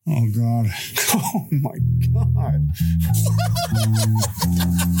Oh, God. Oh, my God.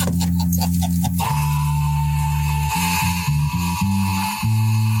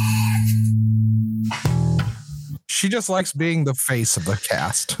 She just likes being the face of the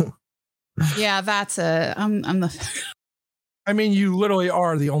cast. Yeah, that's I'm the. I mean, you literally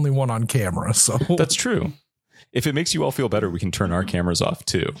are the only one on camera, so That's true. If it makes you all feel better, we can turn our cameras off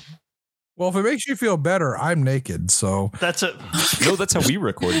too. Well, if it makes you feel better, I'm naked, so That's it. No, that's how we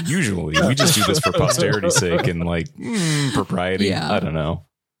record usually. We just do this for posterity's sake and like propriety. Yeah. I don't know.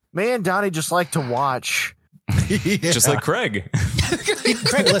 Me and Donnie just like to watch. Just like Craig.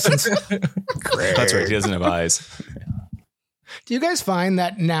 Craig listens. That's right. He doesn't have eyes. Do you guys find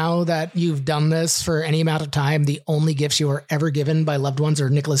that now that you've done this for any amount of time, the only gifts you were ever given by loved ones are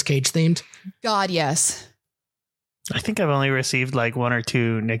Nicolas Cage themed? God, yes. I think I've only received like 1 or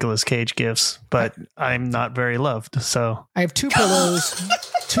 2 Nicolas Cage gifts, but I'm not very loved. So I have 2 pillows,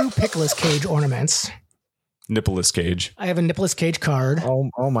 2 Nicolas Cage ornaments. Nicholas Cage. I have a Nicolas Cage card.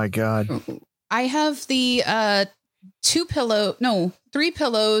 Oh my God. I have the 3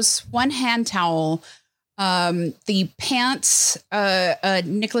 pillows, 1 hand towel, the pants, a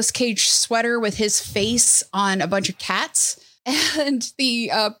Nicolas Cage sweater with his face on a bunch of cats, and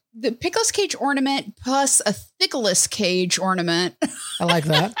the Nicolas Cage ornament plus a Nicolas Cage ornament. I like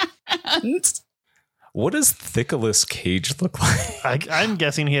that. And What does Nicholas Cage look like? I'm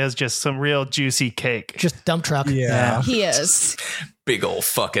guessing he has just some real juicy cake. Just dump truck. yeah. he is. Big old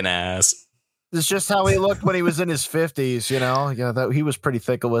fucking ass. It's just how he looked when he was in his 50s, you know? Yeah, that he was pretty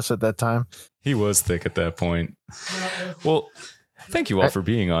thickless at that time. He was thick at that point. Well, thank you all for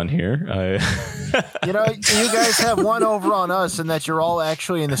being on here. You know, you guys have one over on us in that you're all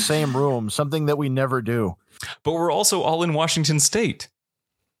actually in the same room, something that we never do. But we're also all in Washington State.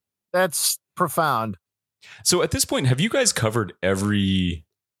 That's profound. So at this point, have you guys covered every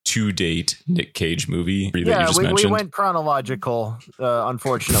to-date Nick Cage movie that you Yeah, just we mentioned? went chronological,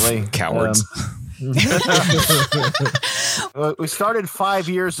 unfortunately. Cowards. We started 5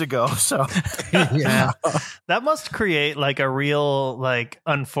 years ago, so Yeah. That must create like a real like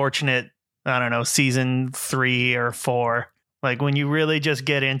unfortunate, I don't know, season 3 or 4. Like when you really just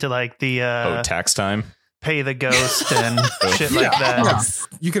get into like the Tax time. pay the ghost and shit like that. Yes.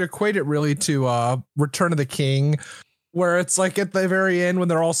 You could equate it really to Return of the King, where it's like at the very end when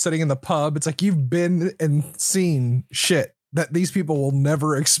they're all sitting in the pub, it's like you've been and seen shit that these people will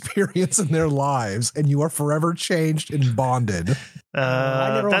never experience in their lives, and you are forever changed and bonded.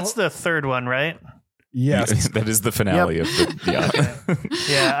 That's the 3rd one, right? Yes. That is the finale of the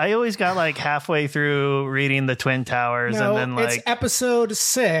Yeah, I always got like halfway through reading the Twin Towers No, and then it's like episode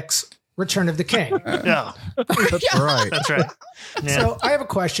 6, Return of the King. yeah, That's right. that's right. Yeah. So I have a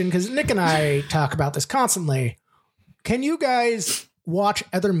question because Nick and I talk about this constantly. Can you guys watch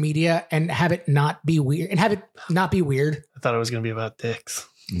other media and have it not be weird? And have it not be weird? I thought it was going to be about dicks.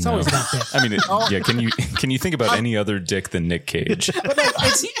 It's always about this. I mean, yeah. Can you think about any other dick than Nick Cage? But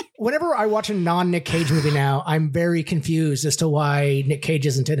like, whenever I watch a non-Nick Cage movie now, I'm very confused as to why Nick Cage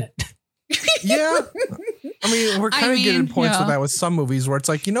isn't in it. Yeah. I mean, we're kind of getting points with yeah. that with some movies where it's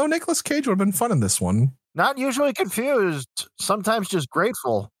like, you know, Nicolas Cage would have been fun in this one. not usually confused, sometimes just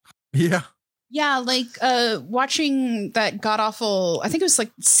grateful. Yeah. Yeah, like watching that god awful, I think it was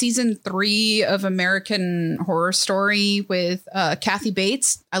like season 3 of American Horror Story with Kathy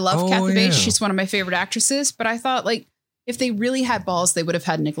Bates. I love Kathy Bates. Yeah. She's one of my favorite actresses. But I thought like if they really had balls, they would have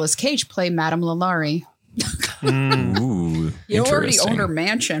had Nicolas Cage play Madame Lalaurie. Ooh, You already interesting. own her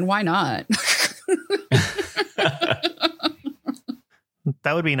mansion. Why not?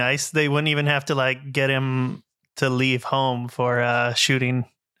 That would be nice. They wouldn't even have to like get him to leave home for shooting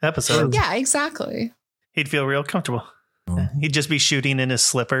episodes. Yeah, exactly. He'd feel real comfortable. Oh. He'd just be shooting in his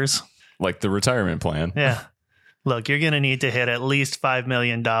slippers. Like the retirement plan. Yeah. Look, you're going to need to hit at least $5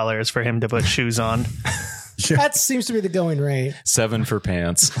 million for him to put shoes on. That seems to be the going rate. 7 for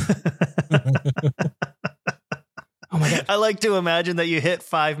pants. Oh my God. I like to imagine that you hit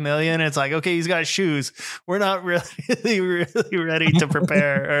 5 million. It's like, okay, he's got shoes. We're not really ready to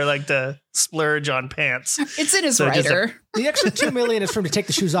prepare or like to splurge on pants. It's in his So just writer. The extra $2 million is for him to take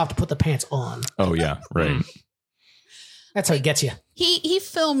the shoes off to put the pants on. Oh yeah, right. That's how he gets you. He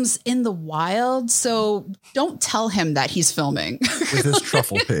films in the wild, so don't tell him that he's filming. With his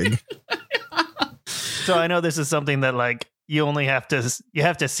truffle pig. So I know this is something that like you have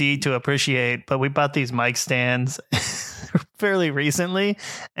to see to appreciate, but we bought these mic stands fairly recently,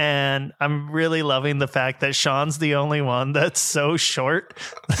 and I'm really loving the fact that Sean's the only one that's so short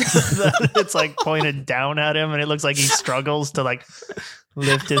that it's like pointed down at him, and it looks like he struggles to like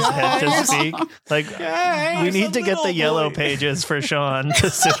lift his head to Guys. speak. Like, Guys, we need a to get the little yellow boy. pages for Sean to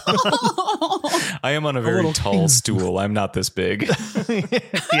sit on. I am on a very little tall king. stool. I'm not this big.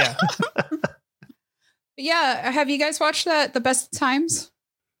 Yeah. Yeah, have you guys watched that? The Best Times?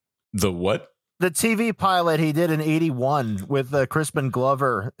 The what? The TV pilot he did in '81 with Crispin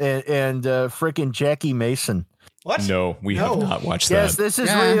Glover and frickin' Jackie Mason. What? No, we No. have not watched Yes, that. this is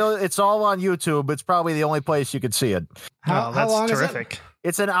Yeah. real. It's all on YouTube. It's probably the only place you could see it. How that's long is it? terrific.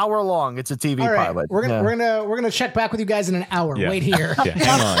 It's an hour long. It's a TV All right, pilot. we're gonna Yeah. we're gonna check back with you guys in an hour. Yeah. Wait here. Yeah,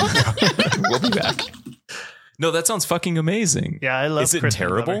 hang on. We'll be back. No, that sounds fucking amazing. Yeah, I love Is it Crispin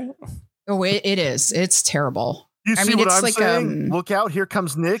Glover. terrible? Oh, it is. It's terrible. You I see mean, what it's I'm like, saying? Look out! Here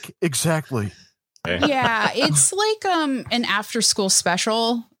comes Nick. Exactly. Yeah, it's like an after school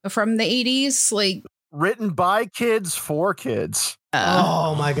special from the 80s. Like, Written by kids for kids.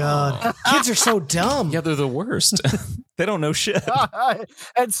 Oh my god, kids are so dumb. Yeah, they're the worst. They don't know shit.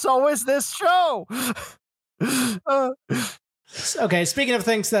 And so is this show. Okay, speaking of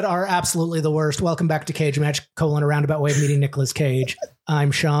things that are absolutely the worst, welcome back to Cage Match: a roundabout way of meeting Nicolas Cage.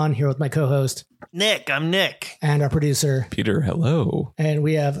 I'm Sean, here with my co-host I'm Nick. and our producer, Peter, hello. and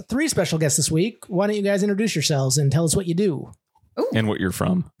we have 3 special guests this week. Why don't you guys introduce yourselves and tell us what you do? And what you're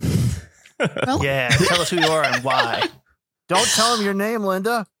from. well, Yeah, tell us who you are and why. Don't tell him your name,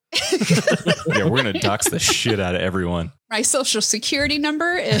 Linda. Yeah, we're going to dox the shit out of everyone. my social security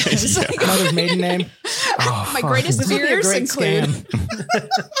number is Mother's maiden name. Oh, my fuck. greatest This would be a fears great include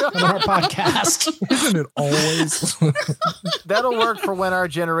scam on our podcast. Isn't it always? That'll work for when our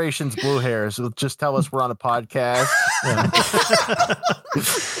generation's blue hairs. It'll just tell us we're on a podcast.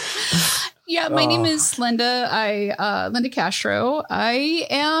 Yeah, my Oh. name is Linda. Linda Castro. I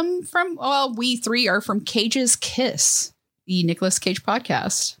am from, well, we 3 are from Cage's Kiss, the Nicolas Cage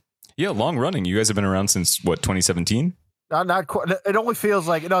podcast. Yeah, long running. You guys have been around since, what, 2017? Not quite. It only feels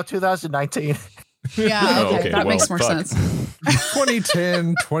like 2019. Yeah, Oh, okay, okay, that makes well, more fuck. sense.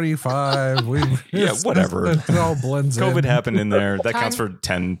 2010, 25. Yeah, whatever. It all blends in. COVID happened in there. That Time- counts for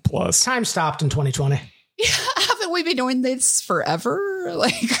 10 plus. Time stopped in 2020. Yeah, haven't we been doing this forever?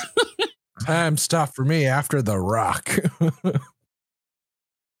 Like, Time stopped for me after The Rock.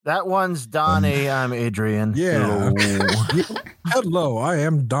 That one's Donnie. I'm Adrian. Yeah. Hello. Hello, I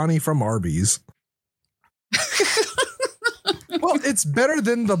am Donnie from Arby's. Well, it's better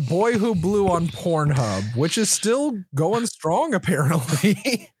than The Boy Who Blew on Pornhub, which is still going strong,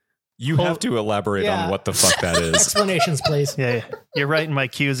 apparently. You have to elaborate Yeah. on what the fuck that is. Explanations, please. Yeah, you're right in my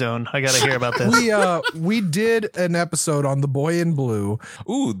Q zone. I got to hear about this. We did an episode on The Boy in Blue.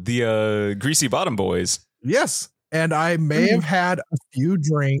 Ooh, the Greasy Bottom Boys. Yes. And I may have had a few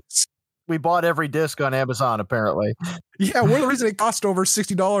drinks. We bought every disc on Amazon, apparently. Yeah, we're the reason it cost over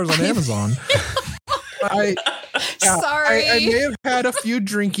 $60 on Amazon. I sorry. I may have had a few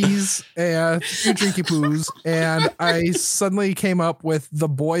drinkies, a few drinky poos, and I suddenly came up with The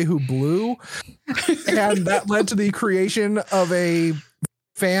Boy Who Blew. And that led to the creation of a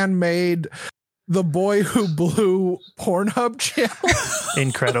fan-made The Boy Who Blew Pornhub channel,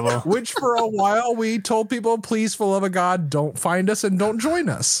 Incredible. which for a while we told people, please, for the love of God, don't find us and don't join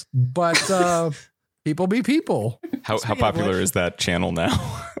us. But people be people. How Speaking of popular which- is that channel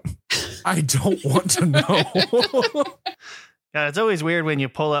now? I don't want to know. Yeah, it's always weird when you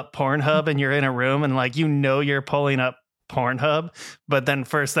pull up Pornhub and you're in a room and like you're pulling up Pornhub, but then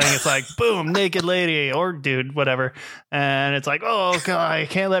first thing it's like boom, naked lady or dude, whatever, and it's like, oh god, I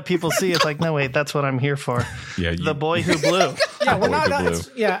can't let people see. It's like, no wait, that's what I'm here for. Yeah, The Boy Who Blew. Yeah, we're Boy not. Who Blew. It's,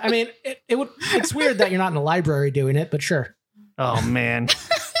 yeah, I mean, it's weird that you're not in the library doing it, but sure. Oh man,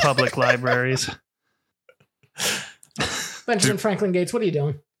 public libraries. Benjamin Franklin Gates, what are you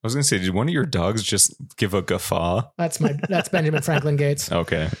doing? I was gonna say, did one of your dogs just give a guffaw? That's Benjamin Franklin Gates.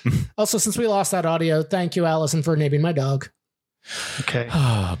 Okay. Also, since we lost that audio, thank you, Allison, for naming my dog. Okay.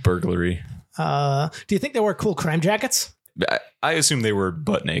 Burglary. Do you think they wear cool crime jackets? I assume they were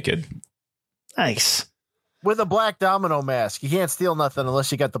butt naked. Nice. With a black domino mask. You can't steal nothing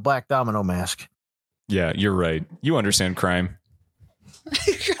unless you got the black domino mask. Yeah, you're right. You understand crime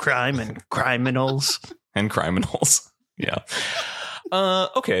Crime and criminals. and criminals. Yeah.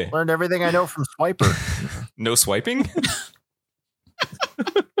 Okay. Learned everything I know from Swiper. No swiping?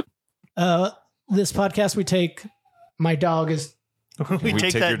 This podcast, we take my dog is We take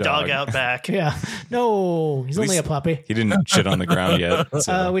take your that dog dog. out back. yeah. No, he's At only a least- puppy. He didn't shit on the ground yet.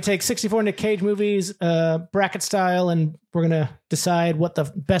 So. We take 64 Nick Cage movies, bracket style, and we're gonna decide what the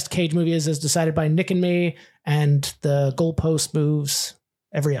best Cage movie is, as decided by Nick and me, and the goalpost moves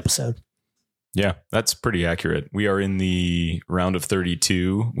every episode. Yeah, that's pretty accurate. We are in the round of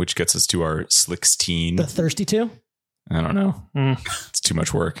 32, which gets us to our 16. The thirsty two. I don't know. It's too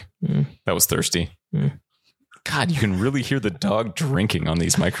much work. That was thirsty. God, you can really hear the dog drinking on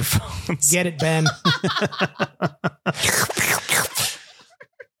these microphones. Get it, Ben.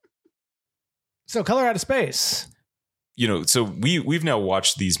 So, Color Out of Space. You know, so we've now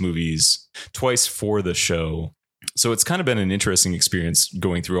watched these movies twice for the show. So it's kind of been an interesting experience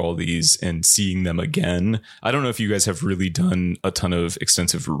going through all these and seeing them again. I don't know if you guys have really done a ton of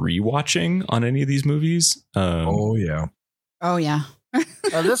extensive rewatching on any of these movies. Oh, yeah. Oh, yeah.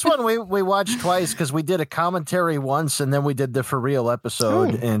 This one we watched twice because we did a commentary once and then we did the For Real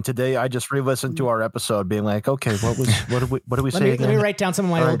episode. And today I just re-listened to our episode being like, okay, what do we say again? Let me write down some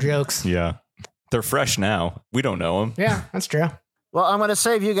of my old jokes. Yeah. They're fresh now. We don't know them. Yeah, that's true. Well, I'm going to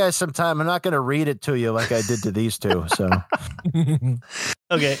save you guys some time. I'm not going to read it to you like I did to these two. So,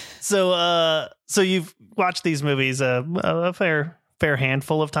 Okay, so you've watched these movies a fair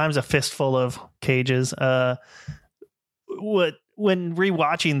handful of times, a fistful of cages. When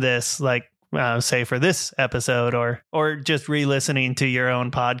rewatching this, like say for this episode, or just re-listening to your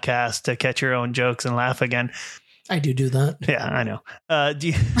own podcast to catch your own jokes and laugh again. I do that. Yeah, I know.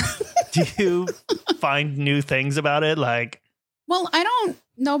 Do you find new things about it? Like, Well, I don't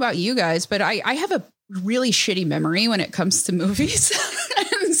know about you guys, but I have a really shitty memory when it comes to movies.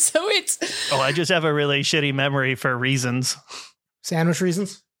 And so it's... I just have a really shitty memory for reasons. Sandwich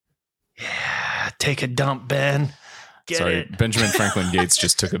reasons? Yeah, take a dump, Ben. Sorry, it. Benjamin Franklin Gates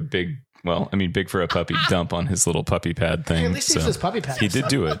just took a big for a puppy dump on his little puppy pad thing. Hey, at least he uses puppy pads. He did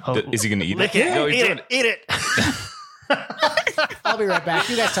do it. Is he going to eat Lick it? it. No, he's Eat doing it. Eat it. I'll be right back.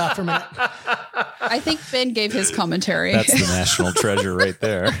 You guys talk for a minute. I think Ben gave his commentary. That's the national treasure right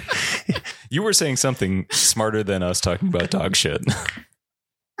there. You were saying something smarter than us talking about dog shit.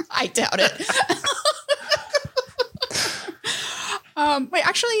 I doubt it. Wait,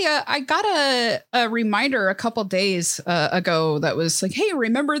 actually, I got a reminder a couple days ago that was like, hey,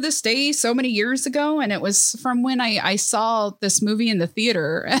 remember this day so many years ago? And it was from when I saw this movie in the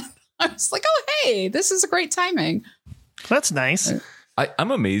theater. And I was like, oh, hey, this is a great timing. That's nice.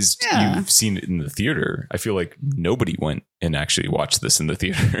 I'm amazed you've seen it in the theater. I feel like nobody went and actually watched this in the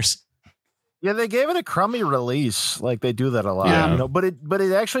theaters. yeah, they gave it a crummy release. Like they do that a lot, Yeah. you know. But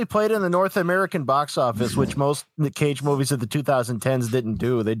it actually played in the North American box office, which most Nick Cage movies of the 2010s didn't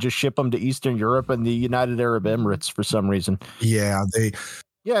do. They just ship them to Eastern Europe and the United Arab Emirates for some reason. Yeah,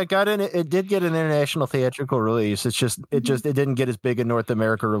 Yeah, it did get an international theatrical release. It didn't get as big a North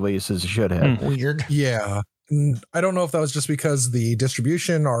America release as it should have. Weird. yeah. I don't know if that was just because the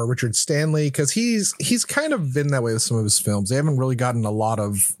distribution or Richard Stanley, because he's kind of been that way with some of his films. They haven't really gotten a lot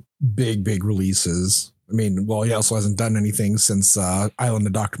of big releases. I mean, well, he also hasn't done anything since Island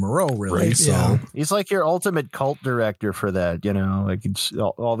of Dr. Moreau, really. Right. So Yeah. He's like your ultimate cult director for that, you know, like it's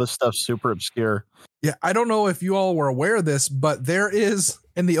all this stuff's super obscure. yeah, I don't know if you all were aware of this, but there is,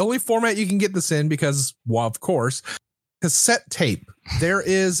 and the only format you can get this in because, well, of course, cassette tape. There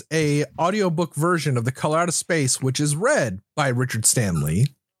is a audiobook version of The Color Out of Space, which is read by Richard Stanley.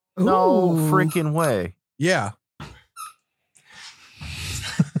 No Ooh. freaking way. Yeah.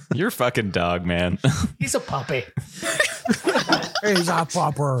 You're a fucking dog, man. He's a puppy. He's a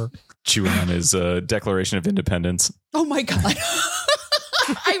popper. Chewing on his Declaration of Independence. Oh my God.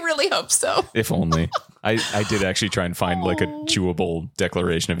 I really hope so. If only. I did actually try and find like a chewable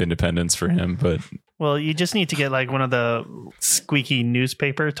Declaration of Independence for him, but Well, you just need to get like one of the squeaky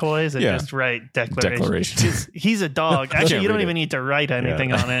newspaper toys and Yeah. just write declaration. Declaration. He's a dog. Actually, can't you don't read even it. need to write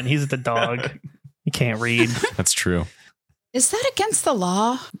anything on it. He's the dog. You can't read. that's true. Is that against the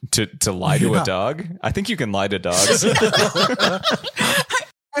law? To lie to Yeah. a dog? I think you can lie to dogs.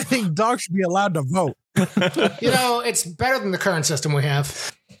 I think dogs should be allowed to vote. You know, it's better than the current system we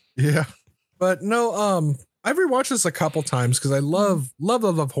have. Yeah. But no, I've rewatched this a couple times because I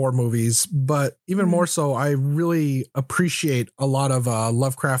love horror movies, but even more so, I really appreciate a lot of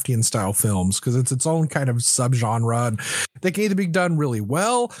Lovecraftian style films because it's its own kind of subgenre. And they can either be done really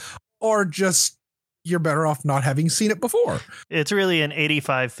well or just you're better off not having seen it before. It's really an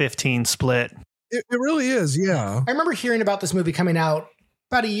 85-15 split. It really is, yeah. I remember hearing about this movie coming out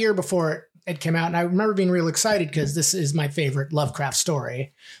about a year before it came out, and I remember being real excited because this is my favorite Lovecraft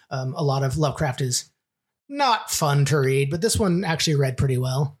story. A lot of Lovecraft is not fun to read, but this one actually read pretty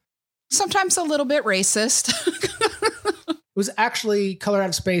well. Sometimes a little bit racist. It was actually Color Out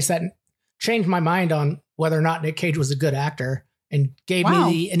of Space that changed my mind on whether or not Nick Cage was a good actor and gave Wow.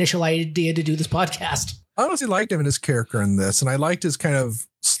 me the initial idea to do this podcast. I honestly liked him and his character in this, and I liked his kind of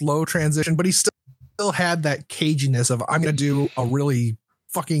slow transition, but he still had that caginess of I'm going to do a really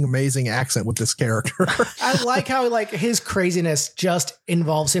fucking amazing accent with this character. I like how like his craziness just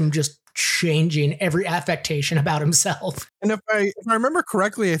involves him just changing every affectation about himself. And if I remember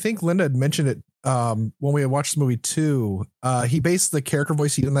correctly, I think Linda had mentioned it when we had watched the movie too. He based the character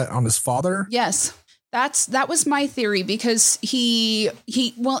voice he did that on his father. Yes. That was my theory, because he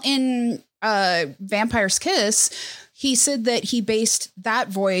in Vampire's Kiss, he said that he based that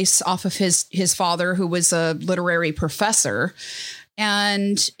voice off of his father, who was a literary professor.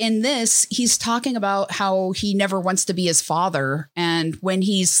 And in this, he's talking about how he never wants to be his father. And when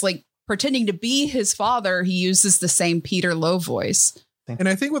he's like pretending to be his father, he uses the same Peter Lowe voice. And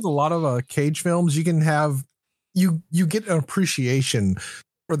I think with a lot of Cage films, you can have you get an appreciation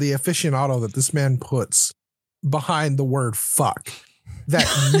for the aficionado that this man puts behind the word fuck that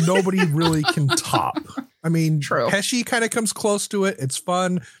nobody really can top. I mean, True. Pesci kind of comes close to it. It's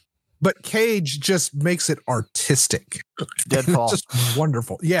fun, but Cage just makes it artistic. Deadfall. Just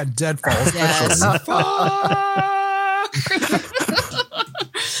wonderful. Yeah, Deadfall. Yes. Especially.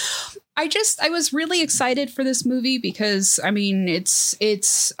 I was really excited for this movie because, I mean, it's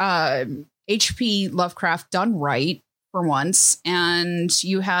H.P. Lovecraft done right for once, and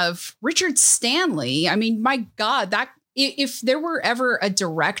you have Richard Stanley. I mean, my God, that if there were ever a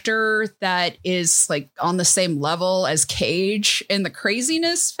director that is like on the same level as Cage in the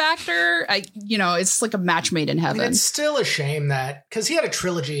craziness factor, it's like a match made in I heaven. mean, it's still a shame that, because he had a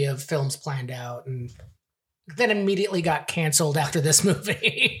trilogy of films planned out and then immediately got canceled after this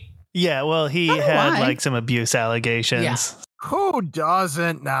movie. Yeah, well, he I don't know had why. like some abuse allegations. Yeah. Who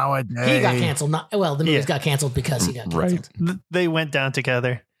doesn't nowadays? He got canceled. The movies got canceled because he got canceled. Right. They went down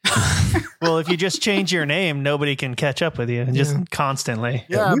together. Well, if you just change your name, nobody can catch up with you. Just constantly.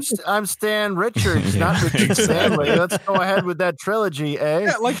 Yeah, I'm Stan Richards, not Richard Stanley. Let's go ahead with that trilogy, eh?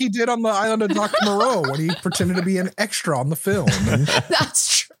 Yeah, like he did on the Island of Dr. Moreau when he pretended to be an extra on the film. And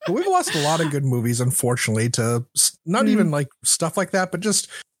That's true. we've lost a lot of good movies, unfortunately, to not even like stuff like that, but just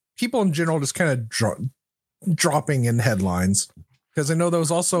people in general just kind of dropping in headlines. Because I know there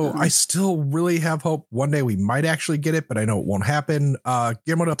was also, I still really have hope one day we might actually get it, but I know it won't happen.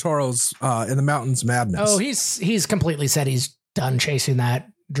 Guillermo del Toro's In the Mountains Madness. Oh, he's completely said he's done chasing that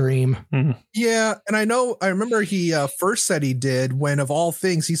dream. Yeah, and I remember he first said he did when, of all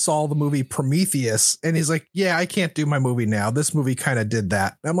things, he saw the movie Prometheus, and he's like, yeah, I can't do my movie now. This movie kind of did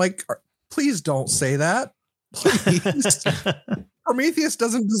that. And I'm like, please don't say that. Please. Prometheus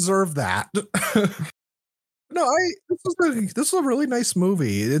doesn't deserve that. No, this was a really nice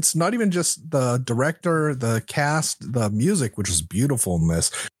movie. It's not even just the director, the cast, the music, which is beautiful in this,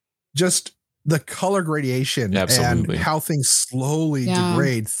 just the color gradation Absolutely. and how things slowly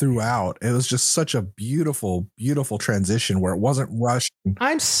degrade throughout. It was just such a beautiful, beautiful transition where it wasn't rushed.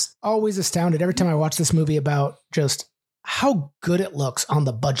 I'm always astounded every time I watch this movie about just how good it looks on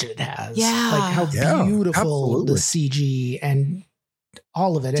the budget it has. Yeah. Like how beautiful absolutely. the CG and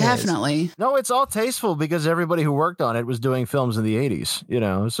all of it is. Definitely. No, it's all tasteful because everybody who worked on it was doing films in the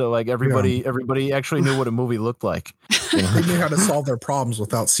 80s, so like everybody actually knew what a movie looked like. They knew how to solve their problems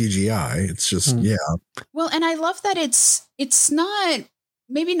without CGI. It's just, Well, and I love that it's not,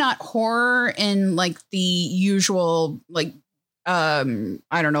 maybe not horror in like the usual, like, I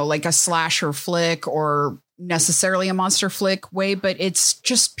don't know, like a slasher flick or necessarily a monster flick way, but it's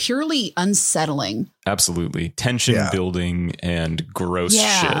just purely unsettling. Absolutely. Tension building and gross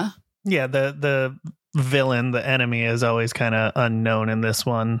shit. Yeah, the villain, the enemy, is always kind of unknown in this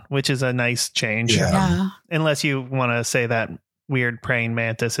one, which is a nice change. Yeah. Unless you want to say that weird praying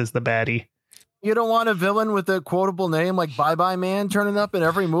mantis is the baddie. You don't want a villain with a quotable name like Bye Bye Man turning up in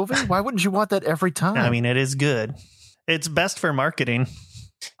every movie? Why wouldn't you want that every time? I mean, it is good. It's best for marketing.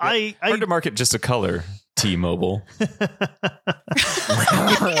 Hard to market just a color. T-Mobile. Oh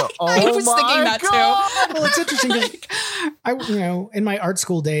I was thinking that too. Well, it's interesting because in my art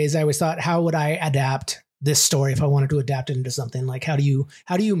school days, I always thought, how would I adapt this story if I wanted to adapt it into something? Like, how do you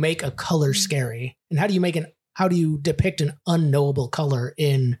make a color scary, and how do you depict an unknowable color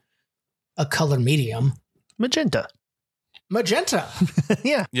in a color medium? Magenta.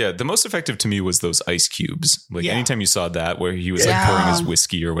 Yeah. Yeah, the most effective to me was those ice cubes. Like Yeah. anytime you saw that where he was like pouring his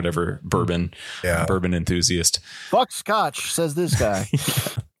whiskey or whatever, bourbon enthusiast. Fuck Scotch, says this guy.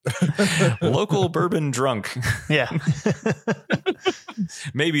 Local bourbon drunk. Yeah.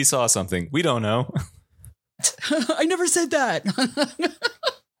 Maybe saw something. We don't know. I never said that.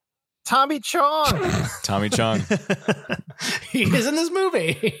 Tommy Chong. Tommy Chong. He is in this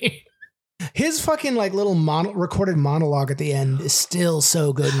movie. His fucking like little recorded monologue at the end is still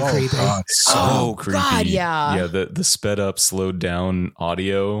so good and creepy. God. So creepy. God, yeah. Yeah, the sped up, slowed down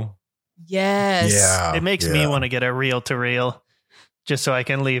audio. Yes. Yeah. It makes me want to get a reel to reel just so I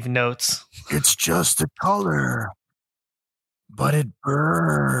can leave notes. It's just a color. But it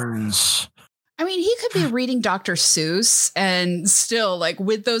burns. I mean, he could be reading Dr. Seuss and still, like,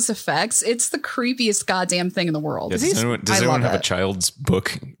 with those effects, it's the creepiest goddamn thing in the world. Yeah, does anyone have a child's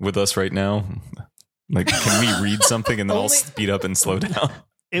book with us right now? Like, can we read something and then I'll speed up and slow down?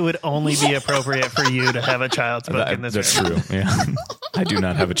 It would only be appropriate for you to have a child's book in this That's room. true. Yeah. I do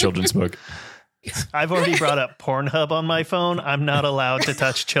not have a children's book. I've already brought up Pornhub on my phone. I'm not allowed to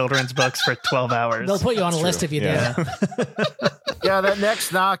touch children's books for 12 hours. They'll put you on a list if you do. Yeah, that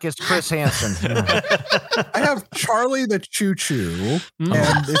next knock is Chris Hansen. I have Charlie the Choo Choo.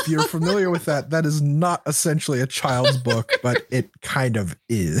 And if you're familiar with that, that is not essentially a child's book, but it kind of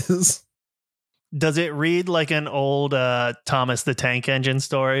is. Does it read like an old Thomas the Tank Engine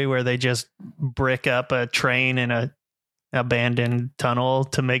story where they just brick up a train in a abandoned tunnel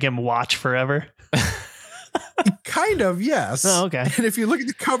to make him watch forever? Kind of, yes. Oh, okay. And if you look at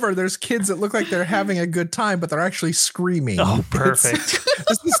the cover, there's kids that look like they're having a good time, but they're actually screaming. Oh, perfect.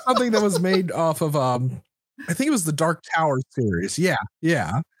 This is something that was made off of, I think it was the Dark Tower series.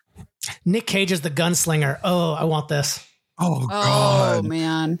 Yeah. Nick Cage is the gunslinger. Oh, I want this. Oh, God. Oh,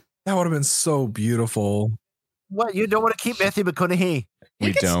 man. That would have been so beautiful. What? You don't want to keep Matthew McConaughey?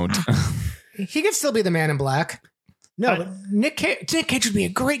 We don't. He could still be the Man in Black. No, but Nick Cage would be a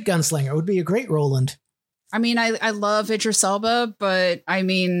great gunslinger. It would be a great Roland. I mean, I love Idris Elba, but I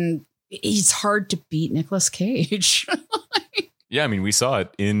mean, he's hard to beat Nicolas Cage. Yeah, I mean, we saw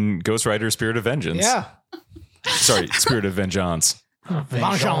it in Ghost Rider Spirit of Vengeance. Yeah. Sorry, Spirit of Vengeance.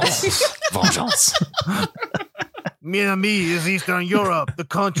 Vengeance. Vengeance. Miami is Eastern Europe, the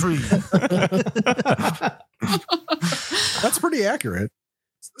country. That's pretty accurate.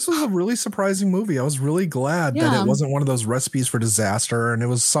 This was a really surprising movie. I was really glad that it wasn't one of those recipes for disaster. And it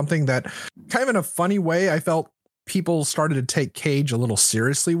was something that kind of in a funny way, I felt people started to take Cage a little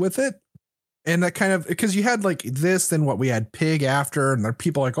seriously with it. And that kind of, because you had like this, then what we had Pig after, and there are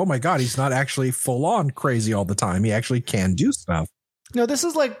people like, oh my God, he's not actually full on crazy all the time. He actually can do stuff. No, this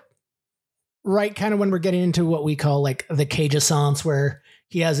is like right kind of when we're getting into what we call like the Cage-assance, where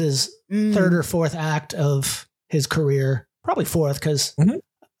he has his third or fourth act of his career, probably fourth, because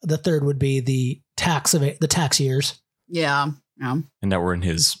the third would be the tax years. Yeah. And now we're in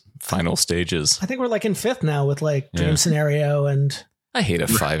his final stages. I think we're like in fifth now with like Dream Scenario, and I hate a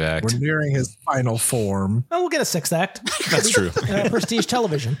 5-act. We're nearing his final form. we'll get a sixth act. That's true. Prestige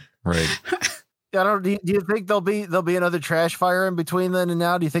Television. Right. Do you think there'll be another trash fire in between then and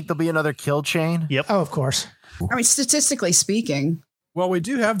now? Do you think there'll be another kill chain? Yep. Oh, of course. I mean, statistically speaking. Well, we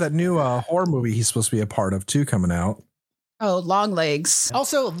do have that new horror movie he's supposed to be a part of too coming out. Oh, Long Legs.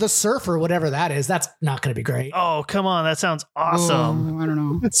 Also, The Surfer, whatever that is, that's not going to be great. Oh, come on. That sounds awesome. Oh, I don't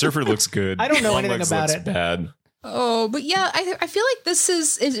know. Surfer looks good. I don't know Long anything Legs about looks it. Bad. Oh, but yeah, I feel like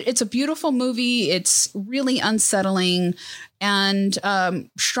it's a beautiful movie. It's really unsettling and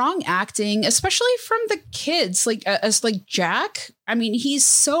strong acting, especially from the kids. Like as like Jack. I mean, he's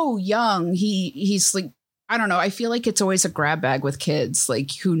so young. He's like, I don't know. I feel like it's always a grab bag with kids.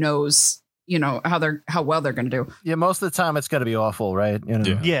 Like, who knows, how well they're going to do. Yeah, most of the time it's going to be awful, right?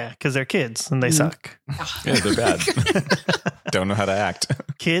 Yeah, because they're kids and they suck. Yeah, they're bad. Don't know how to act.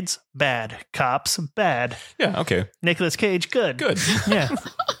 Kids, bad. Cops, bad. Yeah, okay. Nicolas Cage, good. Good. Yeah.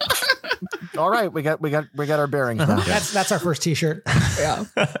 All right, we got our bearings now. That's our first T-shirt. Yeah.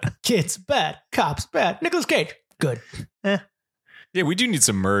 Kids, bad. Cops, bad. Nicolas Cage, good. Yeah, we do need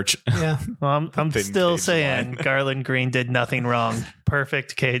some merch. Yeah. Well, I'm Thin still Cage saying line. Garland Green did nothing wrong.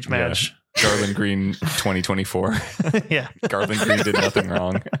 Perfect Cage match. Garland Green 2024. Yeah. Garland Green did nothing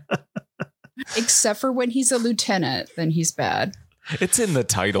wrong. Except for when he's a lieutenant, then he's bad. It's in the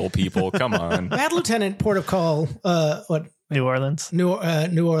title, people. Come on. Bad Lieutenant, Port of Call, New Orleans. New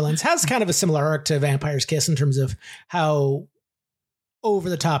Orleans has kind of a similar arc to Vampire's Kiss in terms of how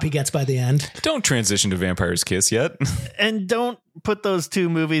over the top he gets by the end. Don't transition to Vampire's Kiss yet. And don't put those two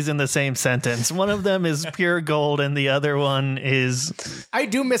movies in the same sentence. One of them is pure gold and the other one is... I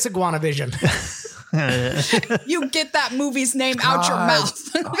do miss Iguana Vision. You get that movie's name out your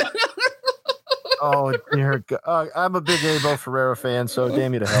mouth. Oh, dear God. I'm a big Abel Ferreira fan, so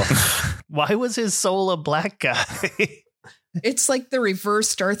damn you to hell. Why was his soul a black guy? It's like the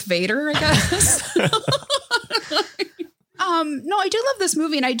reverse Darth Vader, I guess. No, I do love this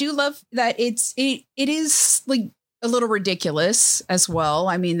movie, and I do love that it is like a little ridiculous as well.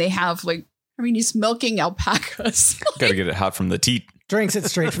 I mean, he's milking alpacas. Got to get it hot from the teat. Drinks it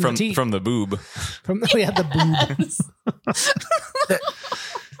straight from the teeth. From the boob. We had the boob.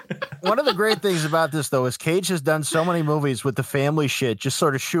 One of the great things about this, though, is Cage has done so many movies with the family shit just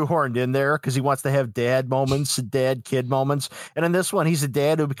sort of shoehorned in there because he wants to have dad moments, dad kid moments. And in this one, he's a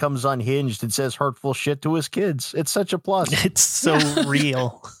dad who becomes unhinged and says hurtful shit to his kids. It's such a plus. It's so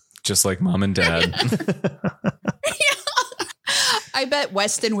real. Just like mom and dad. I bet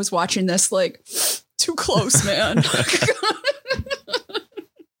Weston was watching this like too close, man.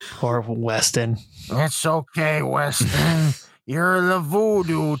 Poor Weston. It's okay, Weston. You're the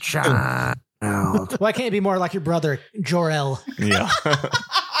voodoo child. Why can't it be more like your brother, Jor-El? Yeah.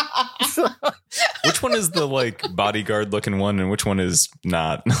 Which one is the like bodyguard looking one and which one is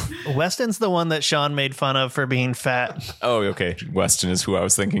not? Weston's the one that Sean made fun of for being fat. Oh, okay. Weston is who I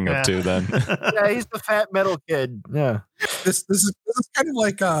was thinking of too then. Yeah, he's the fat metal kid. Yeah. This is kind of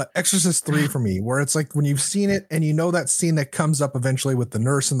like Exorcist 3 for me, where it's like when you've seen it and you know that scene that comes up eventually with the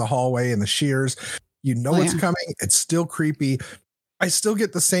nurse in the hallway and the shears, you know it's coming. It's still creepy. I still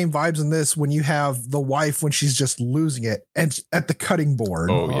get the same vibes in this when you have the wife when she's just losing it and at the cutting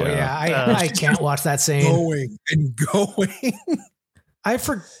board. Oh, yeah. I can't watch that scene. Going and going. I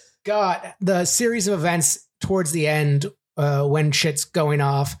forgot the series of events towards the end when shit's going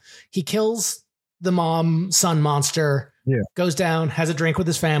off. He kills the mom son monster, goes down, has a drink with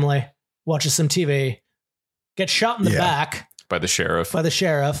his family, watches some TV, gets shot in the back by the sheriff,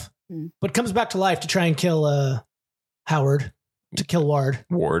 but comes back to life to try and kill Howard. To kill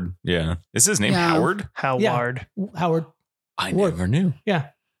Ward. Yeah. Is his name Howard? Howard. Howard. I never knew.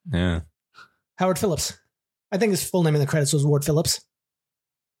 Yeah. Yeah. Howard Phillips. I think his full name in the credits was Ward Phillips.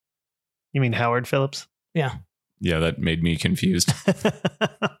 You mean Howard Phillips? Yeah. Yeah, that made me confused.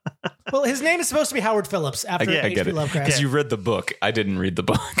 Well, his name is supposed to be Howard Phillips after I get H.P. it. Lovecraft. Because you read the book. I didn't read the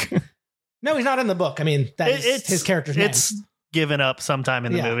book. No, he's not in the book. I mean, that's his character's name. It's given up sometime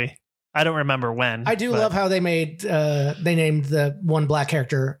in the movie. I don't remember when. I do love how they named the one black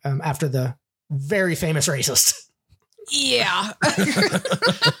character after the very famous racist. Yeah.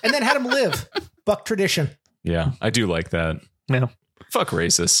 And then had him live. Buck tradition. Yeah, I do like that. Yeah. Fuck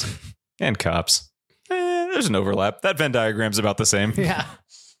racists and cops. There's an overlap. That Venn diagram's about the same. Yeah.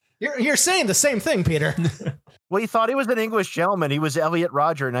 You're saying the same thing, Peter. Well, he thought he was an English gentleman. He was Elliot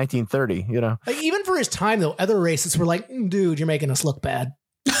Rodger in 1930, you know. Like, even for his time, though, other racists were like, dude, you're making us look bad.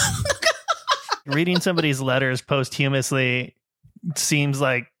 Reading somebody's letters posthumously seems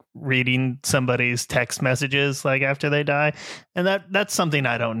like reading somebody's text messages like after they die. And that's something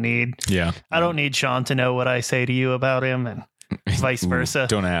I don't need. Yeah. I don't need Sean to know what I say to you about him and vice versa.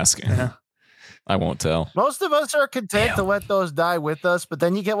 Don't ask. Yeah. I won't tell. Most of us are content to let those die with us, but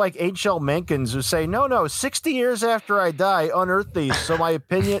then you get like H.L. Menckens who say, no, 60 years after I die, unearth these, so my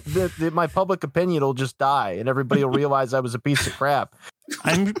opinion, my public opinion will just die, and everybody will realize I was a piece of crap.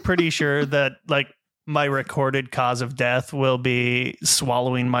 I'm pretty sure that like my recorded cause of death will be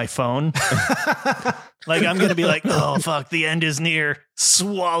swallowing my phone. Like I'm going to be like, oh, fuck, the end is near.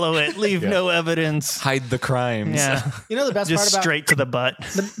 Swallow it. Leave no evidence. Hide the crimes. Yeah. You know the best Just part about straight to the butt.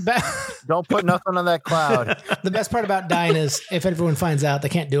 Don't put nothing on that cloud. The best part about dying is if everyone finds out, they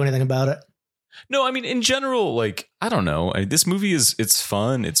can't do anything about it. No, I mean, in general, like, I don't know. This movie it's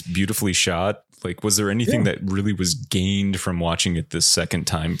fun. It's beautifully shot. Like, was there anything that really was gained from watching it this second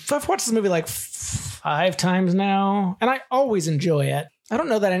time? So I've watched this movie like 5 times now, and I always enjoy it. I don't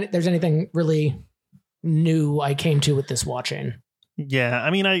know that there's anything really new I came to with this watching. Yeah. I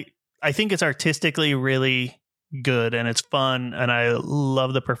mean, I think it's artistically really good and it's fun and I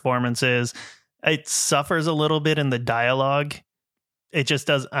love the performances. It suffers a little bit in the dialogue. It just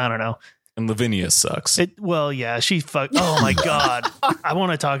does. I don't know. And Lavinia sucks. She fucked. Oh my God. I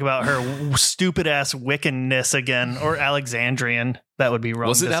want to talk about her stupid ass Wiccanness again, or Alexandrian. That would be wrong.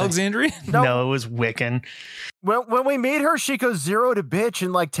 Was it Alexandrian? No, it was Wiccan. When we meet her, she goes 0 to bitch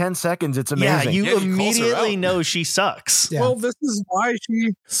in like 10 seconds. It's amazing. Yeah, you calls her immediately out. know she sucks. Yeah. Well, this is why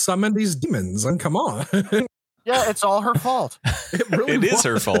she summoned these demons. And come on. Yeah, it's all her fault. It really It is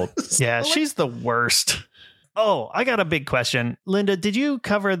her fault. Yeah, she's the worst. Oh, I got a big question. Linda, did you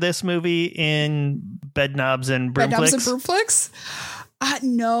cover this movie in Bedknobs and Broomflicks? Bedknobs and Broomflicks?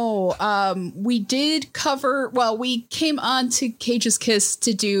 No. We did cover, we came on to Cage's Kiss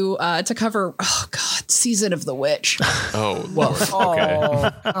to cover, Season of the Witch. Oh, Lord. Okay.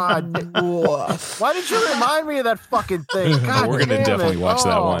 Oh, God. Woof. Why did you remind me of that fucking thing? God, We're going to damn definitely it. watch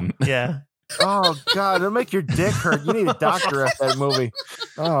that Oh. one. Yeah, Oh, God. It'll make your dick hurt. You need a doctor after that movie.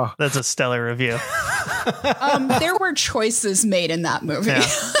 Oh. that's a stellar review. There were choices made in that movie.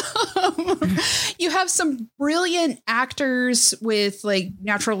 You have some brilliant actors with like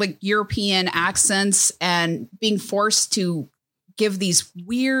natural like European accents and being forced to give these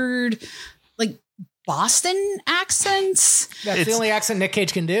weird like Boston accents. That's the only accent Nick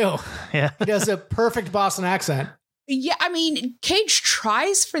Cage can do. Yeah. He does a perfect Boston accent. Yeah, I mean, Cage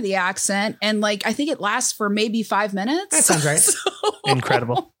tries for the accent, and like I think it lasts for maybe 5 minutes. That sounds right.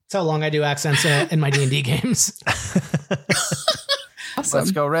 Incredible. That's how long I do accents in my D&D games. Awesome.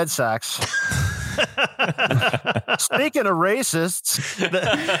 Let's go Red Sox. Speaking of racists,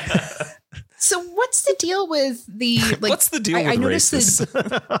 So what's the deal with the like? What's the deal with noticed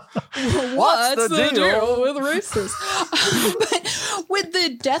racists? What's the the deal? deal with racists? But with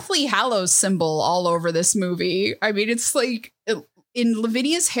the Deathly Hallows symbol all over this movie, I mean, it's like in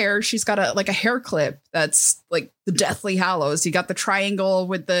Lavinia's hair, she's got a hair clip that's like the Deathly Hallows. You got the triangle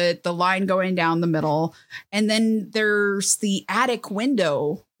with the line going down the middle, and then there's the attic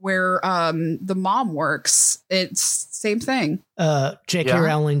window where the mom works. It's same thing. J.K.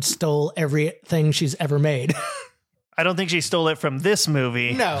 Rowling stole everything she's ever made. I don't think she stole it from this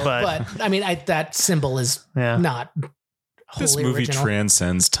movie. No, but I mean, that symbol is not This wholly movie original.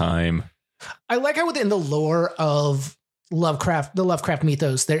 transcends time. I like how within the lore of Lovecraft, the Lovecraft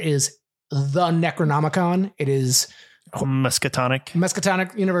mythos, there is the Necronomicon. It is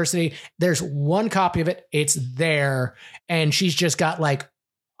Miskatonic University. There's one copy of it. It's there, and she's just got like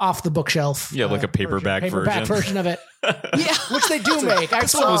off the bookshelf. Yeah, like a paperback version of it. Yeah, which they do make.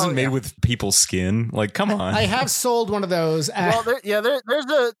 This one wasn't made with people's skin. Like, come on. I have sold one of those. well,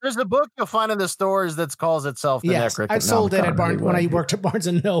 there's a book you'll find in the stores that calls itself the yes, Necronomicon. I've sold it at when I worked at Barnes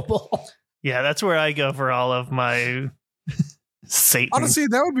and Noble. Yeah, that's where I go for all of my Satan. Honestly,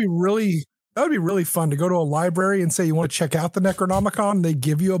 that would be really fun to go to a library and say you want to check out the Necronomicon. And they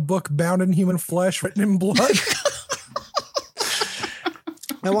give you a book bound in human flesh, written in blood.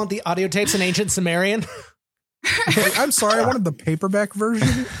 I want the audio tapes in ancient Sumerian. Hey, I'm sorry, I wanted the paperback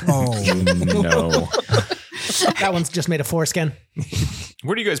version. Oh no. That one's just made of foreskin.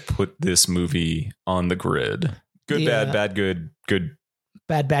 Where do you guys put this movie on the grid? Good, Yeah. bad, good, good.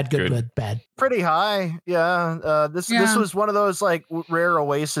 Bad, good, bad. Pretty high, yeah. This was one of those like rare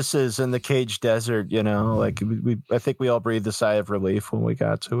oases in the Cage Desert. You know, like I think we all breathed a sigh of relief when we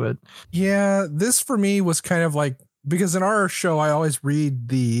got to it. yeah, this for me was kind of like, because in our show, I always read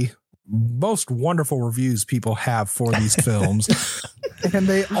the most wonderful reviews people have for these films. And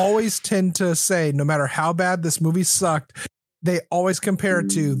they always tend to say, no matter how bad this movie sucked, they always compare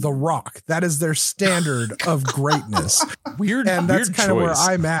it to The Rock. That is their standard of greatness. Weird, And that's weird kind of where choice.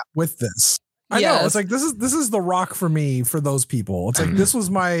 I'm at with this. I know. Yes. It's like, this is The Rock for me, for those people. It's like, this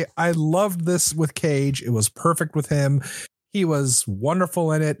was I loved this with Cage. It was perfect with him. He was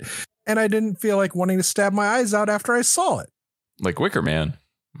wonderful in it. And I didn't feel like wanting to stab my eyes out after I saw it. Like Wicker Man.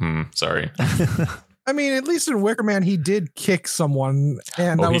 Sorry. I mean, at least in Wicker Man, he did kick someone,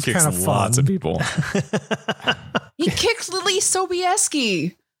 and that he was kicks kind of lots fun. of people. He kicked Lily Sobieski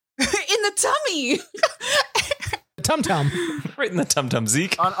in the tummy. Tum Tum. Right in the tum tum,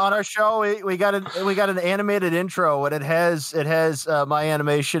 Zeke. On our show, we got an animated intro, and it has my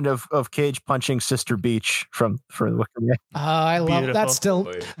animation of Cage punching Sister Beach for the Wicker Man. I love Beautiful. that.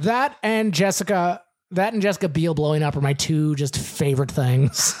 Still, that and Jessica Biel blowing up are my two just favorite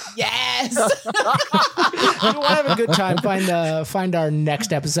things. Yes. If you want to have a good time, find our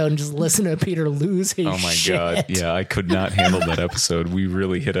next episode and just listen to Peter lose his Oh my shit. god. Yeah, I could not handle that episode. We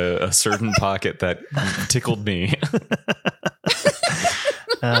really hit a certain pocket that tickled me.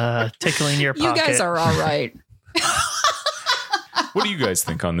 Tickling your You pocket. guys are all right. What do you guys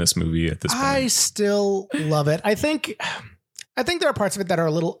think on this movie at this point? I still love it. I think there are parts of it that are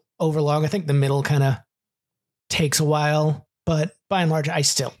a little overlong. I think the middle kind of takes a while, but by and large, I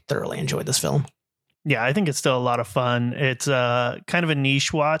still thoroughly enjoyed this film. Yeah, I think it's still a lot of fun. It's kind of a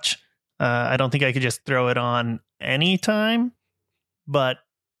niche watch. I don't think I could just throw it on anytime, but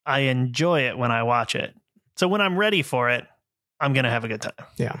I enjoy it when I watch it. So when I'm ready for it, I'm going to have a good time.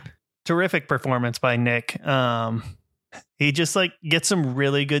 Yeah. Terrific performance by Nick. He just like gets some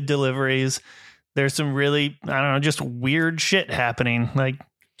really good deliveries. There's some really, I don't know, just weird shit happening. Like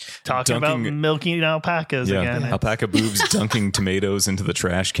talking about milking alpacas again. Alpaca boobs dunking tomatoes into the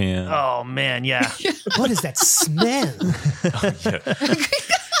trash can. Oh man, yeah. What is that smell?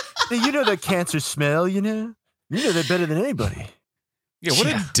 You know that cancer smell, you know that better than anybody. Yeah, what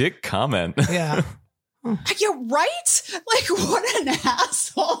a dick comment. Yeah. You're right. Like, what an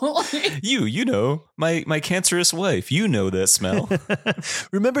asshole. You know, my cancerous wife, you know that smell.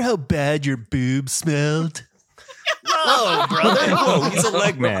 Remember how bad your boobs smelled? No, brother. Whoa, he's a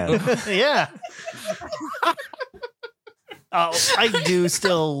leg man. Yeah. Oh, I do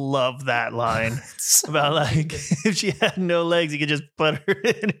still love that line about like if she had no legs, he could just put her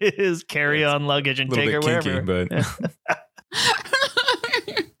in his carry-on luggage and take her wherever. Kinky, but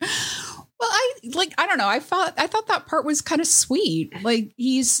Well, I don't know. I thought that part was kind of sweet. Like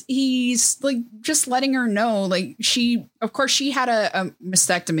he's like just letting her know, like she had a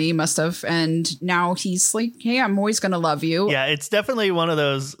mastectomy, must have, and now he's like, hey, I'm always gonna love you. Yeah, it's definitely one of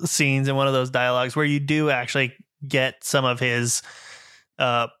those scenes and one of those dialogues where you do actually get some of his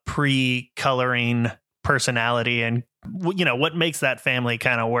pre-coloring personality and what makes that family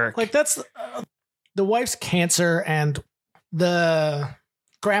kind of work. Like that's the wife's cancer and the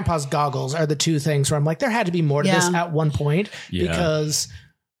grandpa's goggles are the two things where I'm like, there had to be more to this at one point because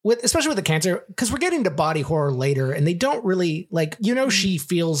especially with the cancer, because we're getting to body horror later and they don't really she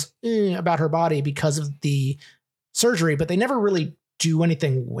feels about her body because of the surgery, but they never really do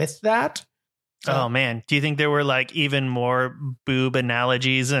anything with that. Oh man. Do you think there were like even more boob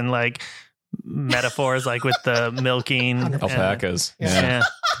analogies and like metaphors like with the milking 100%. Alpacas? Yeah.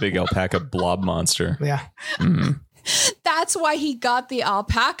 Big alpaca blob monster. Yeah. Mm. That's why he got the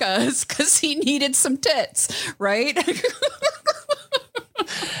alpacas, because he needed some tits, right?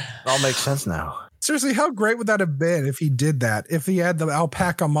 All makes sense now. Seriously, how great would that have been if he did that? If he had the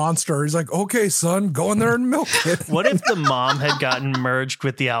alpaca monster, he's like, okay, son, go in there and milk it. What if the mom had gotten merged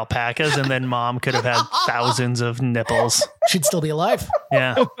with the alpacas and then mom could have had thousands of nipples? She'd still be alive.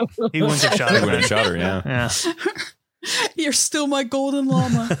 Yeah. He wouldn't have shot He her. would have shot her, yeah. Yeah. You're still my golden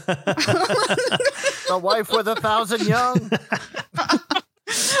llama. The wife with 1,000 young.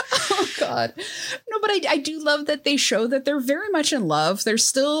 Oh God. No, but I do love that they show that they're very much in love. They're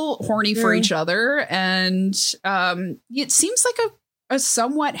still horny for each other. And it seems like a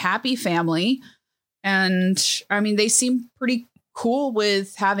somewhat happy family. And I mean, they seem pretty cool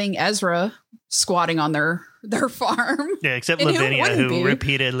with having Ezra squatting on their farm. Yeah, except And who Lavinia, wouldn't who be?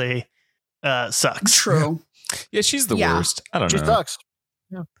 repeatedly sucks. True. Yeah, she's the Yeah. worst. I don't She know. sucks.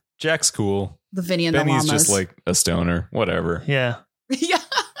 Jack's cool. Lavinia and Benny's the llamas. just like a stoner. Whatever. Yeah. Yeah.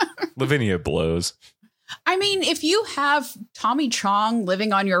 Lavinia blows. I mean, if you have Tommy Chong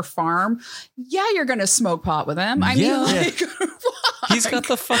living on your farm, you're going to smoke pot with him. I Yeah. mean, like, He's got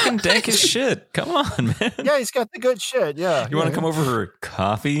the fucking dankest shit. Come on, man. Yeah, he's got the good shit. Yeah. You want to come over for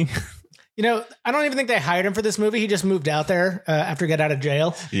coffee? I don't even think they hired him for this movie. He just moved out there after he got out of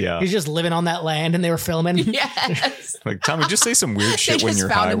jail. Yeah. He's just living on that land and they were filming. yes. Like, Tommy, just say some weird shit when just you're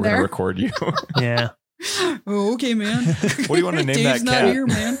found high. him We're going to there. record you. Yeah. Oh, okay, man. What do you want to name Dave's that not cat? here,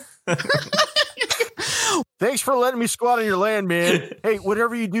 man. Thanks for letting me squat on your land, man. Hey,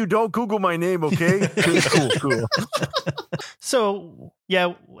 whatever you do, don't Google my name, okay? Cool. So,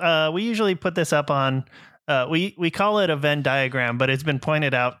 yeah, we usually put this up on, we call it a Venn diagram, but it's been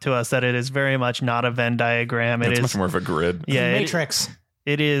pointed out to us that it is very much not a Venn diagram. It It's is much more of a grid. Yeah, Matrix.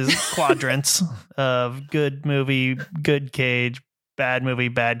 it is quadrants of good movie, good Cage, bad movie,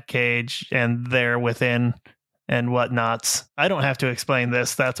 bad Cage, and there within and whatnots. I don't have to explain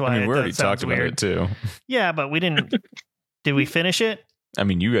this. That's why I mean, we it already sounds talked about weird. it too. Yeah, but we didn't. Did we finish it? I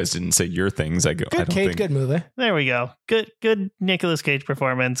mean, you guys didn't say your things. I Good don't Cage, think. good movie. There we go. Good Nicolas Cage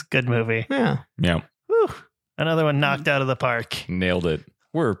performance. Good movie. Yeah. Yeah, Whew. Another one knocked out of the park. nailed it.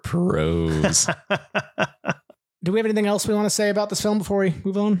 We're pros. Do we have anything else we want to say about this film before we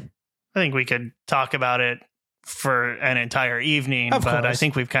move on? I think we could talk about it for an entire evening, Of but I course.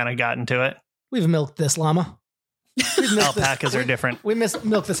 think we've kind of gotten to it. We've milked this llama. We've milked Alpacas are different. We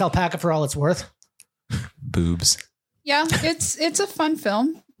milked this alpaca for all it's worth. Boobs. Yeah, it's a fun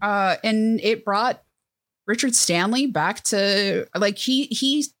film. And it brought Richard Stanley back to, like,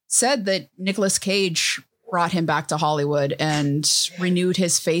 he said that Nicolas Cage brought him back to Hollywood and renewed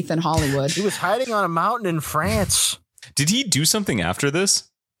his faith in Hollywood. He was hiding on a mountain in France. Did he do something after this?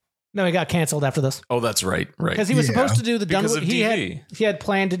 No, he got canceled after this Oh, that's right. Right. because he was Yeah. supposed to do the Because Dunwich. of DV. He had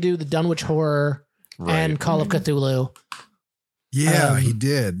planned to do the Dunwich Horror Right. and Call of Cthulhu, Yeah, he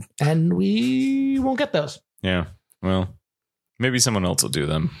did. and we won't get those Yeah. Well, maybe someone else will do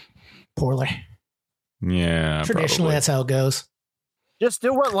them. poorly. Yeah. Traditionally, probably. that's how it goes. Just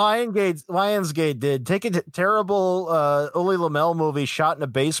do what Lionsgate did. Take a terrible Uli Lamel movie shot in a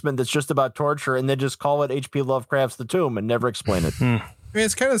basement that's just about torture, and then just call it H.P. Lovecraft's The Tomb and never explain it. I mean,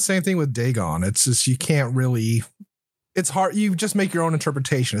 it's kind of the same thing with Dagon. It's just you can't really. It's hard. You just make your own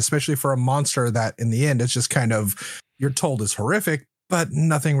interpretation, especially for a monster that, in the end, it's just kind of you're told is horrific, but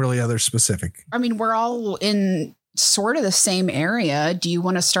nothing really other specific. I mean, we're all in sort of the same area. Do you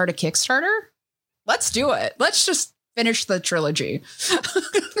want to start a Kickstarter? Let's do it. Let's just finish the trilogy.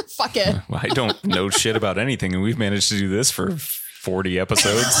 Fuck it. Well, I don't know shit about anything, and we've managed to do this for 40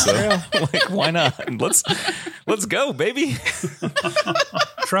 episodes. So, like, why not? Let's go, baby.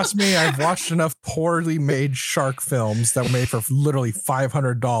 Trust me, I've watched enough poorly made shark films that were made for literally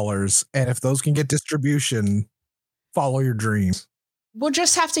 $500, and if those can get distribution, follow your dreams. We'll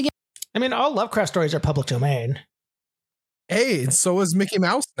just have to get I mean, all Lovecraft stories are public domain. Hey, and so is Mickey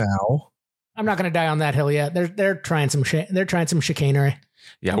Mouse now. I'm not going to die on that hill yet. They're trying some they're trying some chicanery.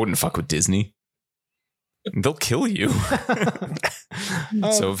 Yeah, I wouldn't fuck with Disney. They'll kill you.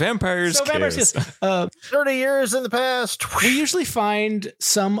 So vampires. So vampires, kiss. yes. 30 years in the past. We usually find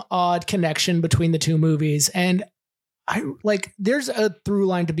some odd connection between the two movies, and I like there's a through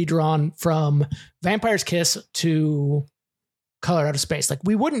line to be drawn from Vampire's Kiss to Color Out of Space. Like,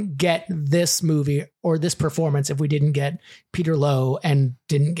 we wouldn't get this movie or this performance if we didn't get Peter Lowe and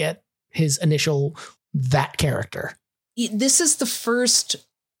didn't get his initial that character. This is the first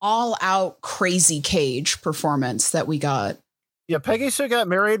all-out crazy Cage performance that we got. Yeah, Peggy Sue Got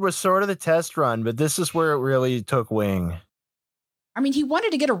Married was sort of the test run, but this is where it really took wing. I mean, he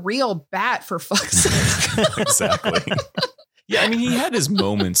wanted to get a real bat, for fuck's sake. Exactly. Yeah, I mean, he had his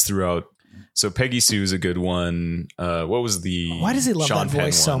moments throughout. So Peggy Sue's a good one. What was the Why does he love Sean that Penn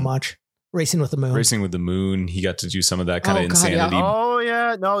voice so one? much? Racing with the Moon. Racing with the Moon. He got to do some of that kind Oh, of God, yeah. insanity. Oh,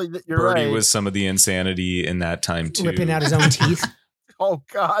 yeah. No, you're Birdie right. was some of the insanity in that time too. Ripping out his own teeth. Oh,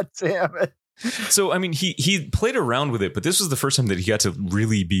 God damn it. So I mean, he played around with it, but this was the first time that he got to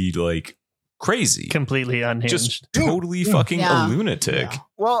really be like crazy, Completely unhinged. just totally fucking Yeah. a lunatic. Yeah.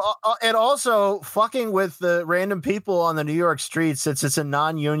 Well, and also fucking with the random people on the New York streets. It's a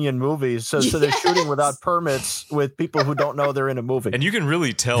non-union movie, so they're Yes. shooting without permits with people who don't know they're in a movie. And you can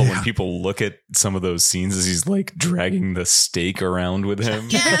really tell when people look at some of those scenes as he's like dragging the stake around with him.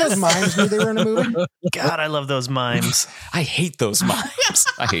 You think those mimes knew they were in a movie? God, I love those mimes. I hate those mimes.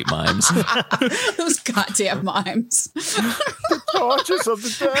 I hate mimes. Those goddamn mimes. Torches of the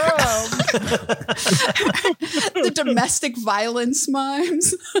damned. The domestic violence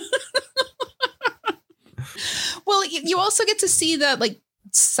mimes. Well, you also get to see that like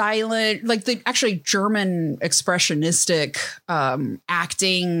silent, like the actually German expressionistic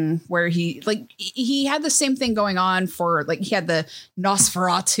acting, where he had the same thing going on for like he had the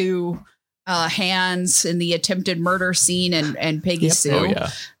Nosferatu hands in the attempted murder scene and Peggy Yep. Sue. Oh yeah.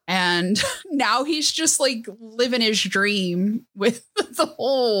 And now he's just like living his dream with the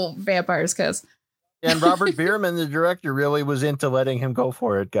whole Vampire's Kiss. And Robert Bierman, the director, really was into letting him go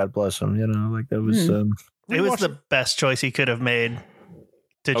for it. God bless him. You know, like that was. It was the best choice he could have made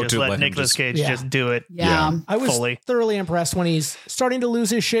to just to let let him Nicolas just- Cage Yeah. just do it. Yeah. I was Fully. thoroughly impressed when he's starting to lose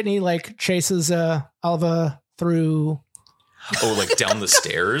his shit and he like chases Alva through Oh, like down the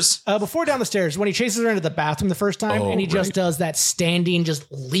stairs. before down the stairs when he chases her into the bathroom the first time Oh, and he just right. does that standing just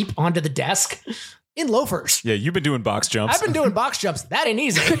leap onto the desk in loafers. Yeah, you've been doing box jumps. I've been doing box jumps. That ain't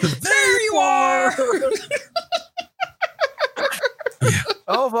easy. There you are.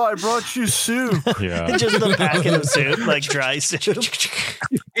 Alva, I brought you soup. Yeah. Just the packet of soup, like dry soup.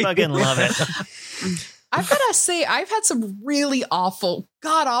 Fucking love it. I've got to say, I've had some really awful,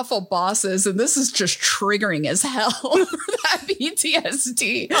 god awful bosses, and this is just triggering as hell for that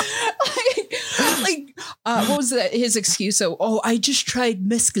PTSD. What was that? His excuse? So, I just tried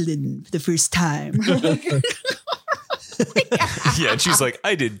mescaline for the first time. Yeah, and she's like,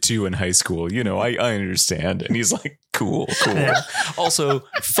 I did too in high school. You know, I understand. And he's like, cool. Yeah. Also,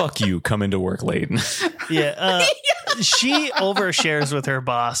 fuck you, coming to work late. Yeah. She overshares with her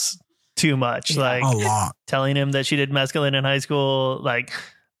boss too much. Like A lot. telling him that she did mescaline in high school. Like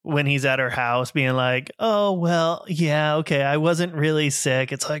when he's at her house being like, oh, well, yeah, okay, I wasn't really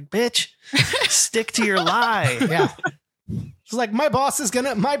sick. It's like, bitch, stick to your lie. Yeah. She's like, my boss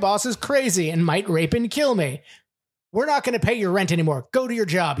is crazy and might rape and kill me. We're not going to pay your rent anymore. Go to your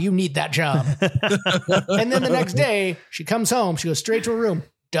job. You need that job. And then the next day, she comes home. She goes straight to her room.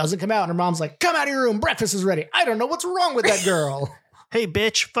 Doesn't come out. And her mom's like, come out of your room. Breakfast is ready. I don't know what's wrong with that girl. Hey,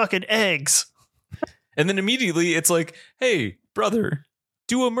 bitch, fucking eggs. And then immediately it's like, hey, brother,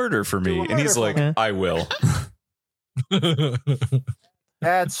 do a murder for me. Do a And he's murder like, for me. I will.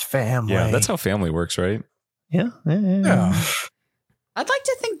 That's family. Yeah, that's how family works, right? Yeah. Yeah. I'd like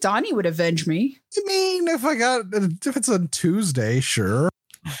to think Donnie would avenge me. I mean, if it's on Tuesday, sure.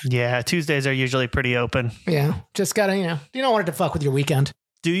 Yeah, Tuesdays are usually pretty open. Yeah. Just got to, you don't want it to fuck with your weekend.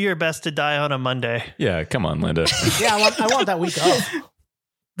 Do your best to die on a Monday. Yeah, come on, Linda. Yeah. I want that week off.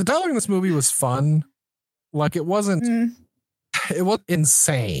 The dialogue in this movie was fun. Like it wasn't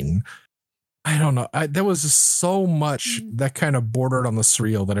insane. I don't know. There was just so much that kind of bordered on the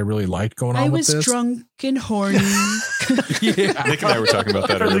surreal that I really liked going on I with was this. drunk and horny. Yeah. Nick and I were talking about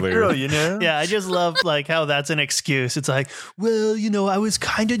that For the earlier. girl, you know? Yeah, I just love like how that's an excuse. It's like, well, I was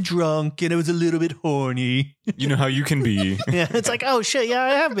kind of drunk and I was a little bit horny. You know how you can be. Yeah, it's like, oh shit, yeah, I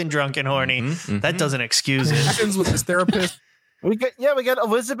have been drunk and horny. Mhm, That mhm. doesn't excuse it. Sessions with his therapist. We got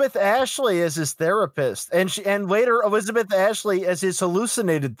Elizabeth Ashley as his therapist, and later Elizabeth Ashley as his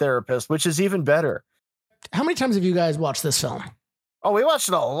hallucinated therapist, which is even better. How many times have you guys watched this film? Oh, we watched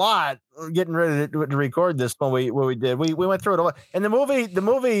it a lot. Getting ready to record this when we did. We went through it a lot. And the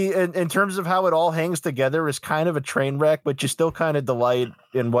movie in terms of how it all hangs together is kind of a train wreck, but you still kind of delight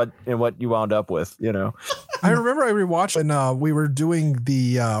in what you wound up with. You know, I remember I rewatched when we were doing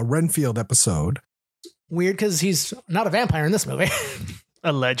the Renfield episode. Weird because he's not a vampire in this movie.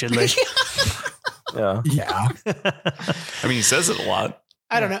 Allegedly. yeah. Yeah. I mean, he says it a lot.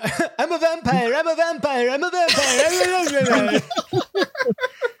 I don't know. I'm a vampire. I'm a vampire. I'm a vampire.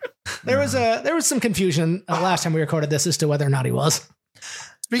 There was some confusion last time we recorded this as to whether or not he was.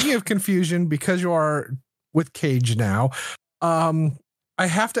 Speaking of confusion, because you are with Cage now, I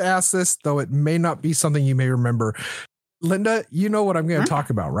have to ask this, though it may not be something you may remember. Linda, you know what I'm going to talk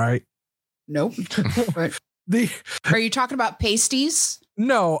about, right? Nope. But The are you talking about pasties?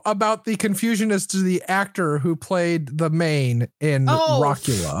 No, about the confusion as to the actor who played the main in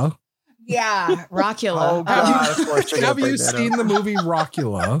Rockula. Yeah, Rockula. Oh, God, of course you're Have gonna you bring that seen up. the movie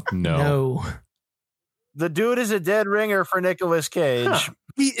Rockula? No. The dude is a dead ringer for Nicolas Cage. Huh.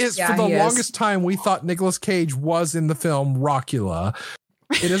 He is. Yeah, For the he is. longest time, we thought Nicolas Cage was in the film Rockula.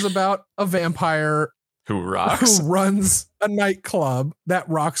 It is about a vampire Who rocks? who runs a nightclub that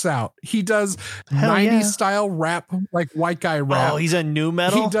rocks out. He does Hell 90s yeah. style rap, like white guy rap. Oh, he's a new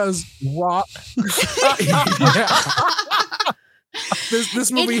metal? He does rock. Yeah.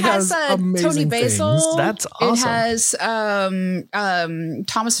 This movie It has, amazing Tony Basil. things. That's awesome. It has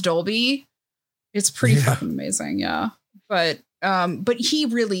Thomas Dolby. It's pretty Yeah. fucking amazing, yeah. But he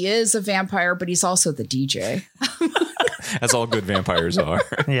really is a vampire, but he's also the DJ. As all good vampires are.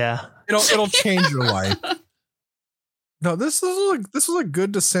 Yeah. It'll change your life. No, this was a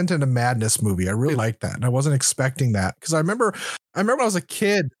good descent into madness movie. I really liked that, and I wasn't expecting that because I remember when I was a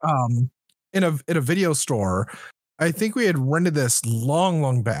kid, in a video store. I think we had rented this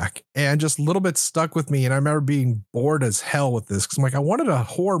long back, and just a little bit stuck with me. And I remember being bored as hell with this because I'm like, I wanted a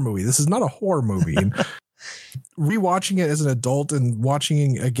horror movie. This is not a horror movie. And rewatching it as an adult and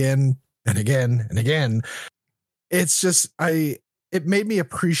watching it again and again and again, it's just it made me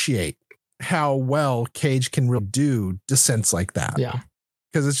appreciate how well Cage can really do descents like that. Yeah.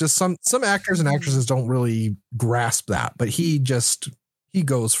 Because it's just some actors and actresses don't really grasp that, but he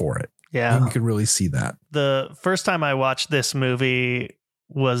goes for it. Yeah. And you can really see that. The first time I watched this movie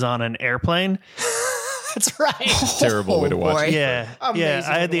was on an airplane. That's right. Terrible way to watch boy. it. Yeah. Amazing Yeah.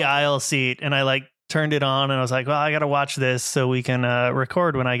 I had the way to watch aisle seat and I like turned it on and I was like, well, I got to watch this so we can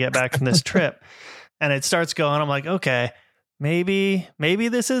record when I get back from this trip. And it starts going. I'm like, okay, maybe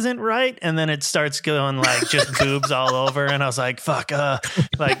this isn't right. And then it starts going like just boobs all over. And I was like, fuck,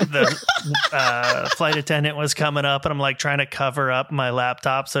 like the flight attendant was coming up and I'm like trying to cover up my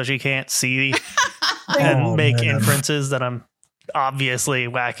laptop so she can't see and Oh, make man. inferences that I'm obviously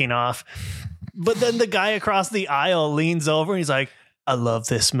whacking off. But then the guy across the aisle leans over and he's like, I love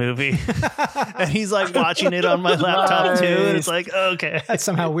this movie. And he's like watching it on my laptop too. And it's like, okay. That's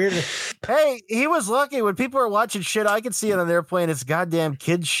somehow weird. Hey, he was lucky. When people are watching shit, I can see it on the airplane. It's goddamn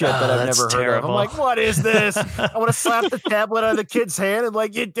kid shit that I've that's never heard of. terrible. I'm like, what is this? I want to slap the tablet on the kid's hand and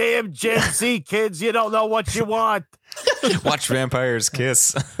like, you damn Gen Z kids, you don't know what you want. Watch vampires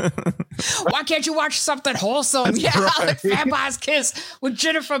kiss. Why can't you watch something wholesome? Yeah, right. like Vampire's Kiss with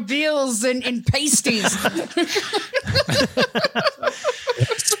Jennifer Beals and pasties.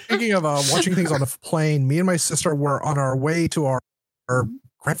 Speaking of watching things on a plane, me and my sister were on our way to our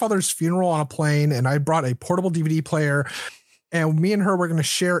grandfather's funeral on a plane, and I brought a portable DVD player, and me and her were going to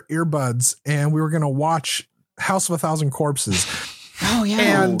share earbuds, and we were going to watch House of a Thousand Corpses. Oh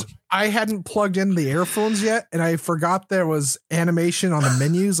yeah. And I hadn't plugged in the earphones yet, and I forgot there was animation on the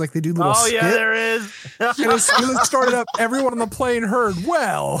menus, like they do little Oh, yeah, skit. there is. And as soon as it started up, everyone on the plane heard,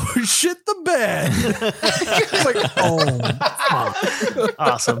 well, shit the bed. It's like, oh, fuck.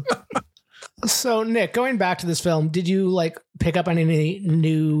 Awesome. So, Nick, going back to this film, did you like pick up on any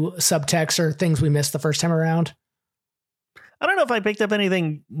new subtext or things we missed the first time around? I don't know if I picked up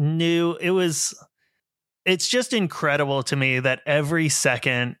anything new. It's just incredible to me that every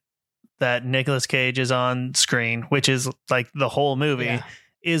second that Nicolas Cage is on screen, which is like the whole movie, Yeah.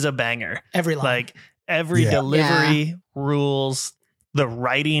 is a banger. Every line. Like every Yeah. delivery rules. The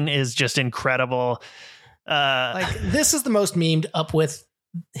writing is just incredible. Like this is the most memed up with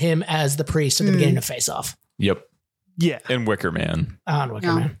him as the priest at the beginning of Face Off. Yep. Yeah. And Wicker Man. On Wicker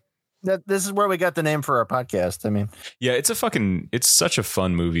Yeah. Man. This is where we got the name for our podcast. I mean, Yeah, it's such a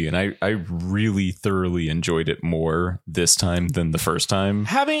fun movie, and I really thoroughly enjoyed it more this time than the first time.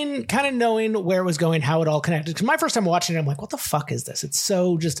 Having kind of knowing where it was going, how it all connected. Because my first time watching it, I'm like, what the fuck is this? It's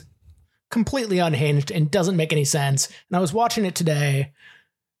so just completely unhinged and doesn't make any sense. And I was watching it today,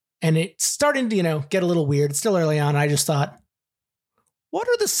 and it's starting to, get a little weird. It's still early on. I just thought, what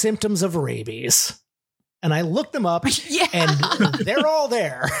are the symptoms of rabies? And I looked them up, Yeah. and they're all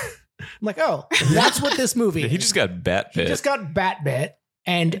there. I'm like, oh, that's what this movie is. He just got bat He bit. just got bat bit,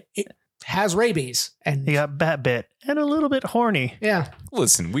 and it has rabies. And He got bat bit and a little bit horny. yeah,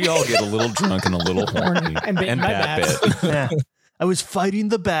 Listen, we all get a little drunk and a little horny And bitten by bat bats. bit. Yeah. I was fighting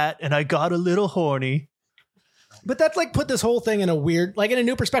the bat and I got a little horny. but that's like put this whole thing in a weird, like in a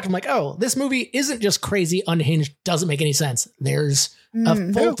new perspective. I'm like, oh, this movie isn't just crazy, unhinged, doesn't make any sense. There's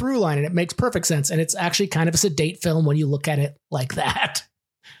a full through line, and it makes perfect sense. And it's actually kind of a sedate film when you look at it like that.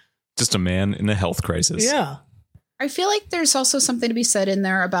 Just a man in a health crisis. Yeah. I feel like there's also something to be said in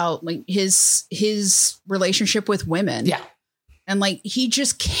there about like his relationship with women. Yeah. And like he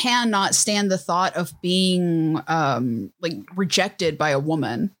just cannot stand the thought of being like rejected by a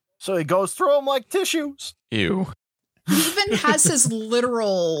woman. so he goes through them like tissues. Ew. He even has his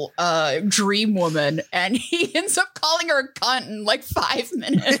literal dream woman, and he ends up calling her a cunt in like 5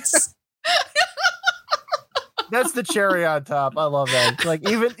 minutes. That's the cherry on top. I love that. Like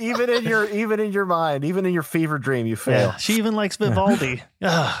even in your mind, even in your fever dream, you fail. Yeah. She even likes Vivaldi.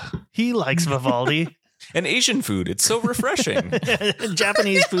 He likes Vivaldi. And Asian food, it's so refreshing.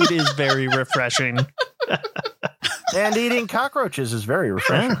 Japanese food is very refreshing. And eating cockroaches is very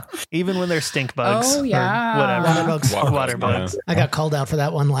refreshing. Yeah. Even when they're stink bugs. Oh, or yeah. whatever. Water bugs. Water bugs. I got called out for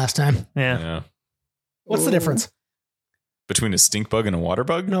that one last time. Yeah. Yeah. What's the difference? Between a stink bug and a water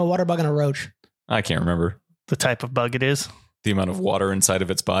bug? No, a water bug and a roach. I can't remember. The type of bug it is. The amount of water inside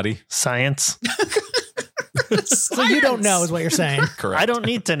of its body. Science. So you don't know is what you're saying. Correct. I don't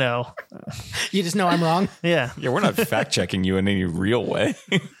need to know. You just know I'm wrong. Yeah. Yeah, we're not fact checking you in any real way.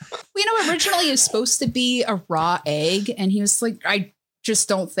 Originally it was supposed to be a raw egg, and he was like, I just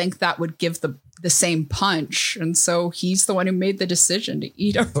don't think that would give the same punch. And so he's the one who made the decision to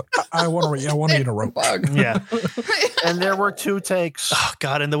eat a I want to eat a rope. bug. Yeah. And there were 2 takes. Oh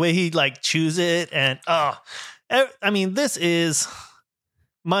God. And the way he like chews it and I mean, this is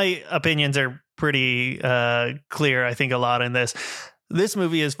my opinions are pretty clear. I think a lot in this. This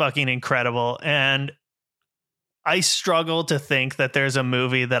movie is fucking incredible. And I struggle to think that there's a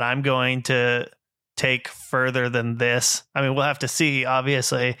movie that I'm going to take further than this. I mean, we'll have to see,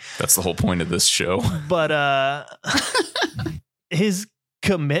 obviously. That's the whole point of this show. But his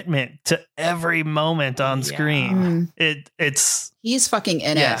commitment to every moment on screen, it's He's fucking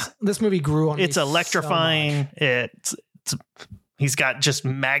in yeah. it. This movie grew on me It's electrifying. It's he's got just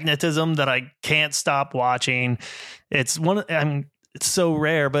magnetism that I can't stop watching. It's it's so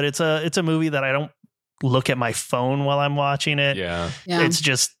rare, but it's a movie that I don't look at my phone while I'm watching it. Yeah. Yeah. It's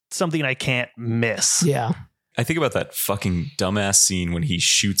just something I can't miss. Yeah. I think about that fucking dumbass scene when he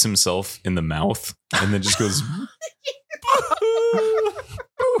shoots himself in the mouth and then just goes,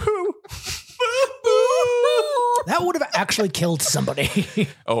 That would have actually killed somebody.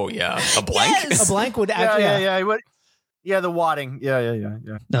 oh, yeah. A blank? Yes. A blank would Yeah, actually. yeah. He would, yeah, the wadding. Yeah.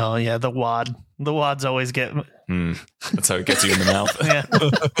 Oh yeah, the wad. The wads always get That's how it gets you in the mouth. yeah.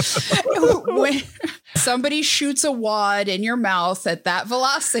 When somebody shoots a wad in your mouth at that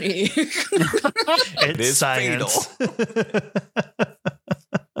velocity. It's is science.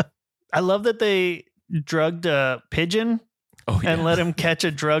 I love that they drugged a pigeon Oh, yeah. and let him catch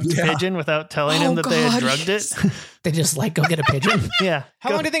a drugged Yeah. pigeon without telling Oh, him that they had God, drugged yes. it. They just like go get a pigeon. Yeah. How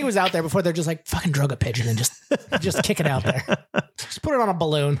long do you think it was out there before they're just like fucking drug a pigeon and just kick it out there? Just put it on a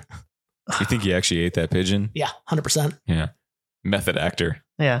balloon. You think he actually ate that pigeon? Yeah, 100%. Yeah. Method actor.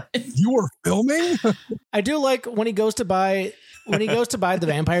 Yeah. You were filming? I do like when he goes to buy the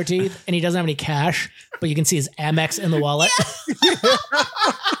vampire teeth and he doesn't have any cash, but you can see his Amex in the wallet.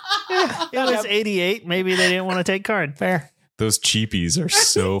 It was 88. Maybe they didn't want to take card. Fair. Those cheapies are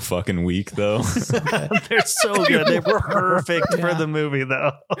so fucking weak, though. They're so good. They were perfect for the movie,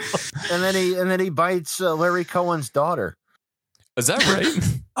 though. And then he bites Larry Cohen's daughter. Is that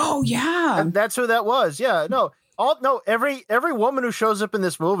right? Oh yeah. And that's who that was. Yeah. No. Every woman who shows up in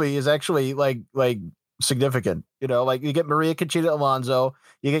this movie is actually like significant. You know, like you get Maria Conchita Alonso,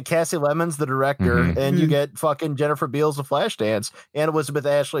 you get Cassie Lemons, the director, Mhm. and you get fucking Jennifer Beals, the Flashdance, and Elizabeth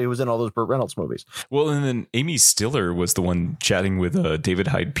Ashley, who was in all those Burt Reynolds movies. Well, and then Amy Stiller was the one chatting with David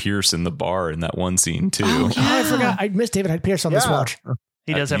Hyde Pierce in the bar in that one scene, too. Oh, yeah. Oh, I forgot. I missed David Hyde Pierce on this Yeah. watch.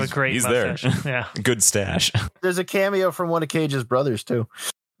 He does have a He's- great he's there. mustache. Yeah. Good stash. There's a cameo from one of Cage's brothers too.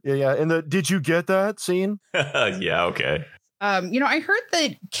 Yeah. In the "Did you get that" scene? Yeah, okay. I heard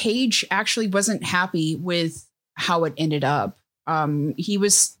that Cage actually wasn't happy with how it ended up.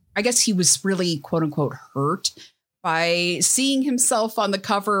 I guess he was really quote unquote hurt by seeing himself on the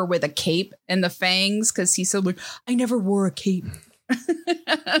cover with a cape and the fangs, because he said, like, I never wore a cape.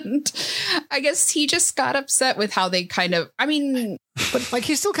 And I guess he just got upset with how they But like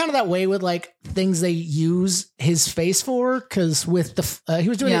he's still kind of that way with like things they use his face for, because with the he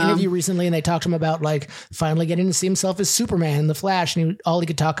was doing an interview recently and they talked to him about like finally getting to see himself as Superman in the Flash, and all he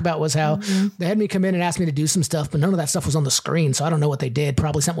could talk about was how they had me come in and ask me to do some stuff, but none of that stuff was on the screen, so I don't know what they did.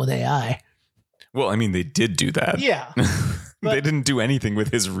 Probably something with AI. Well, I mean, they did do that. Yeah. They didn't do anything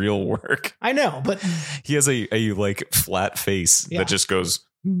with his real work. I know, but He has a like flat face that just goes.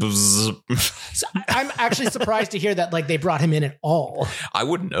 Bzz. so I'm actually surprised to hear that like they brought him in at all. I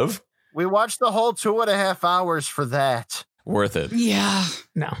wouldn't have. We watched the whole 2.5 hours for that. Worth it. Yeah.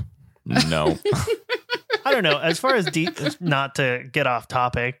 No. No. I don't know. As far as not to get off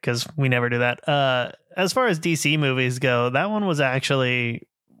topic, because we never do that. As far as DC movies go, that one was actually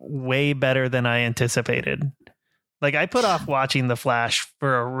way better than I anticipated. Like, I put off watching The Flash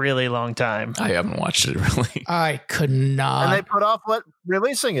for a really long time. I haven't watched it really. I could not. And they put off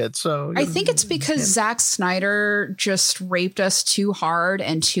releasing it. So I think it's because Zack Snyder just raped us too hard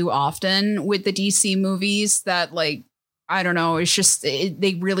and too often with the DC movies that, like, I don't know. It's just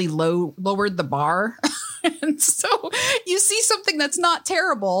they really lowered the bar. And so you see something that's not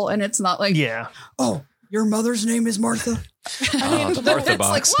terrible and it's not like, oh, your mother's name is Martha. I mean, the Martha it's box.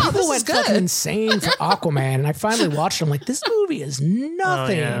 like, wow, people this is went fucking good. insane for Aquaman, and I finally watched it. I'm like, this movie is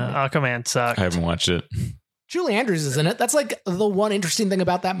nothing. Oh, yeah. Aquaman sucked. I haven't watched it. Julie Andrews is in it. That's like the one interesting thing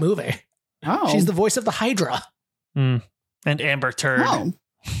about that movie. Oh, She's the voice of the Hydra. And Amber Turd. Oh.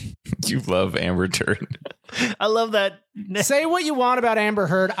 You love Amber Turd. I love that. Say what you want about Amber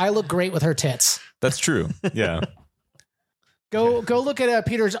Heard. I look great with her tits. That's true. Yeah. Go look at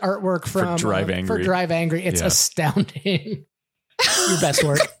Peter's artwork from Drive Angry. For Drive Angry. It's Yeah. astounding. Your best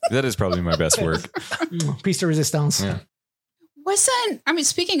work. That is probably my best work. Piece de resistance. Yeah.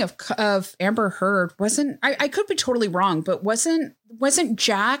 Speaking of Amber Heard, I could be totally wrong, but wasn't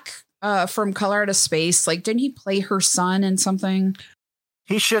Jack from Color Out of Space, like, didn't he play her son in something?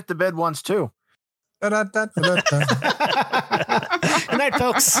 he shit the bed once too. Good night,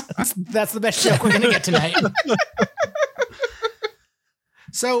 folks. That's the best joke we're going to get tonight.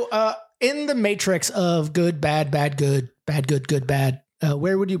 So, in the matrix of good, bad, bad, good, bad, good, good, bad,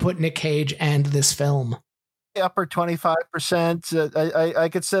 where would you put Nick Cage and this film? Upper 25%. I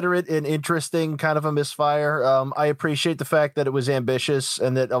consider it an interesting kind of a misfire. I appreciate the fact that it was ambitious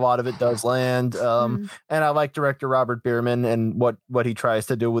and that a lot of it does land. And I like director Robert Bierman and what he tries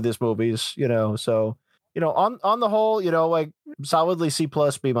to do with his movies, so, on the whole, like solidly C+,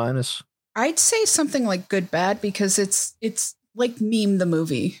 B-. I'd say something like good, bad, because it's like Meme the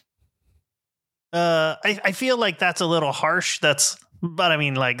movie. I feel like that's a little harsh. But I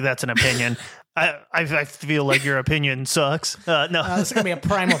mean, like, that's an opinion. I feel like your opinion sucks. No, This is going to be a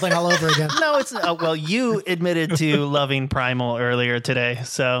Primal thing all over again. no, it's well, you admitted to loving Primal earlier today,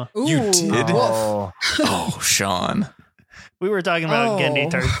 so You did? Oh, Sean. we were talking about Gendy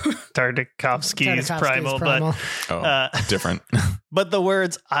Tartakovsky's Tartakovsky's Primal, but Different. but the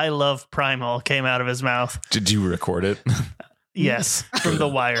words "I love Primal" came out of his mouth. Did you record it? Yes, from the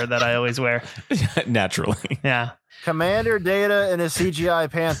wire that I always wear. Naturally. Yeah. Commander Data and his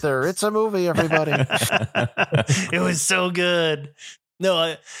CGI Panther. It's a movie, everybody. It was so good.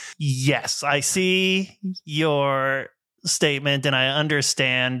 No, yes, I see your statement and I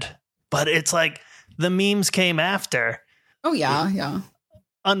understand, but it's like the memes came after. Oh yeah.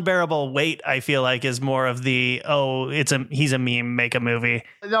 Unbearable Weight, I feel like, is more of the he's a meme, make a movie.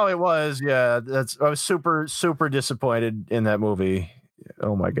 No, it was. Yeah, I was super, super disappointed in that movie.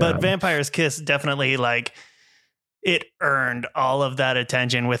 Oh my God. But Vampire's Kiss definitely, like, it earned all of that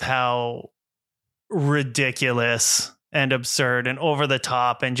attention with how ridiculous and absurd and over the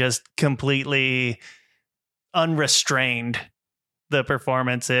top and just completely unrestrained the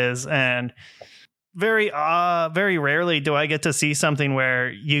performance is. And very rarely do I get to see something where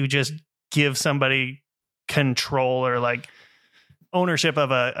you just give somebody control or like ownership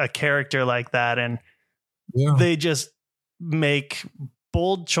of a character like that. And they just make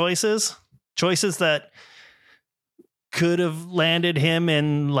bold choices that could have landed him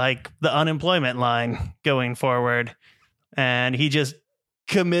in like the unemployment line going forward. And he just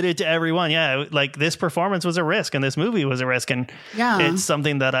committed to everyone. Yeah. Like, this performance was a risk and this movie was a risk. And it's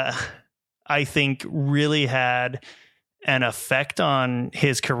something that I think really had an effect on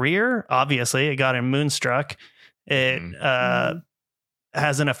his career. Obviously it got him Moonstruck. It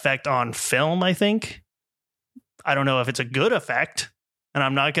has an effect on film, I think. I don't know if it's a good effect, and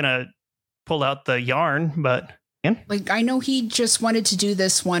I'm not going to pull out the yarn, but Like, I know he just wanted to do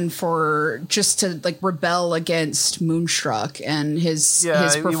this one just to like rebel against Moonstruck and his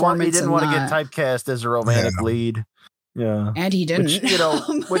performance. He didn't want to get typecast as a romantic lead. Yeah, and he didn't.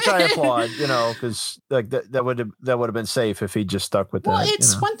 Which I applaud. Because like that would have been safe if he just stuck with that. Well,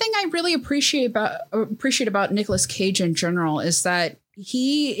 it's one thing I really appreciate about Nicolas Cage in general is that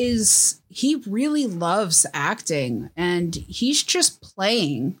he really loves acting, and he's just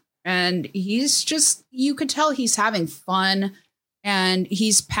playing, and you could tell he's having fun, and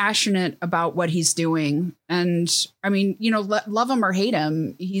he's passionate about what he's doing. And I mean, love him or hate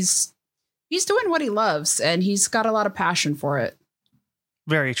him, he's doing what he loves, and he's got a lot of passion for it.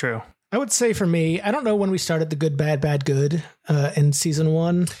 Very true. I would say for me, I don't know when we started the Good, Bad, Bad, Good in season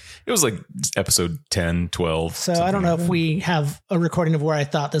 1. It was like episode 10, 12. So I don't know if we have a recording of where I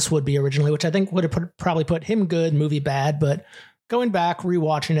thought this would be originally, which I think would have probably put him good, movie bad. But going back,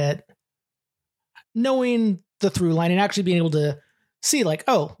 rewatching it, knowing the through line and actually being able to see like,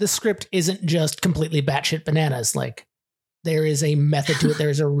 oh, this script isn't just completely batshit bananas. Like there is a method to it.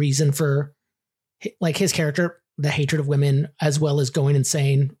 There's a reason for like his character, the hatred of women, as well as going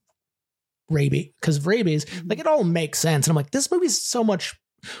insane. Because rabies, like it all makes sense. And I'm like, this movie's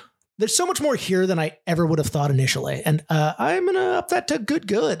there's so much more here than I ever would have thought initially. And I'm going to up that to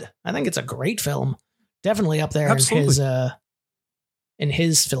good. I think it's a great film. Definitely up there in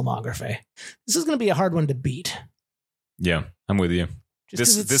his filmography. This is going to be a hard one to beat. Yeah, I'm with you.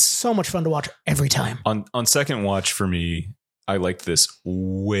 Just it's so much fun to watch every time. On second watch for me, I liked this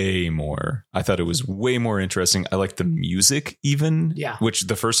way more. I thought it was way more interesting. I liked the music even. Yeah. Which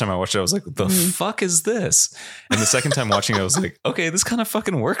the first time I watched it, I was like, the fuck is this? And the second time watching it, I was like, okay, this kind of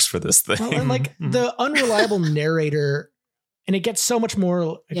fucking works for this thing. Well, and like the unreliable narrator, and it gets so much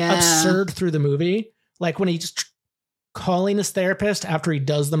more absurd through the movie. Like when he's calling his therapist after he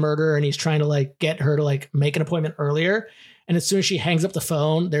does the murder and he's trying to like get her to like make an appointment earlier. And as soon as she hangs up the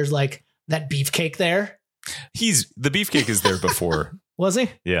phone, there's like that beefcake there. The beefcake is there before. Was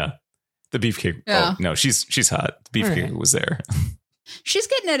he? Yeah. The beefcake. Yeah. Oh, no, she's hot. The beefcake was there. She's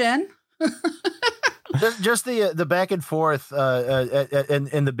getting it in. Just the back and forth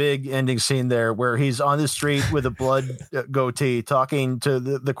in the big ending scene there where he's on the street with a blood goatee talking to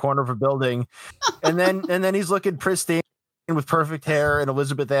the corner of a building. And then he's looking pristine with perfect hair in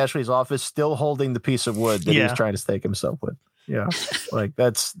Elizabeth Ashley's office, still holding the piece of wood that he was trying to stake himself with. Yeah. Like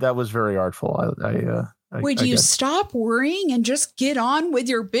that was very artful. Would you stop worrying and just get on with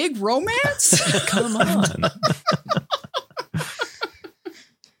your big romance? Come on.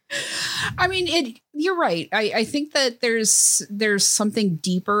 I mean, you're right. I think that there's something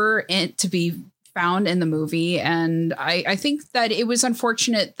deeper to be found in the movie. And I think that it was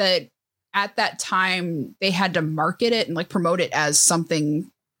unfortunate that at that time they had to market it and like promote it as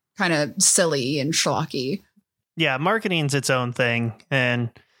something kind of silly and schlocky. Yeah, marketing's its own thing.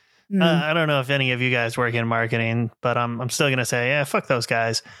 And I don't know if any of you guys work in marketing, but I'm still going to say, yeah, fuck those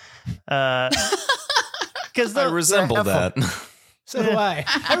guys. Because I resemble that. So do I.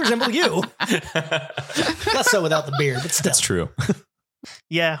 I resemble you. Less so without the beard, but still. That's true.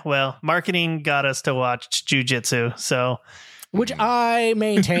 Yeah, well, marketing got us to watch Jiu-Jitsu, so. Which I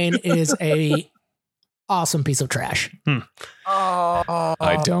maintain is a awesome piece of trash.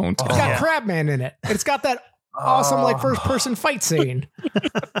 I don't. It's got Crabman in it. It's got that awesome like first person fight scene.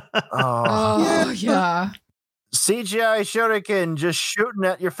 Yeah. CGI shuriken just shooting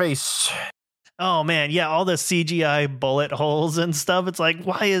at your face. Oh man, yeah, all the CGI bullet holes and stuff. It's like,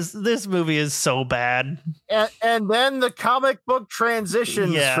 why is this movie is so bad? And then the comic book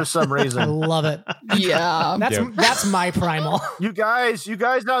transitions for some I reason. love it. Yeah. That's my primal. You guys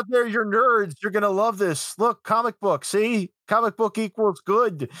out there, you're nerds. You're gonna love this. Look, comic book. See, comic book equals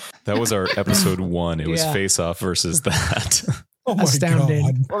good. That was our episode 1. It was Face Off versus that. Oh my Astounding.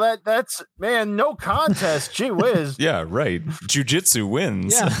 God. Well, that's man, no contest. Gee whiz. Yeah, right. Jiu-Jitsu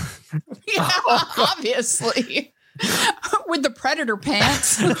wins. Yeah. Yeah, obviously. With the predator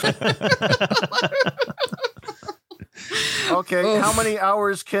pants. Okay, how many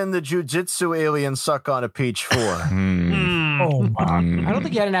hours can the jiu-jitsu alien suck on a peach for? Oh my. I don't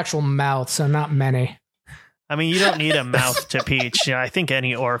think he had an actual mouth, so not many. I mean, you don't need a mouth to peach. I think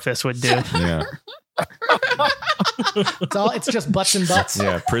any orifice would do. Yeah. It's just butts and butts.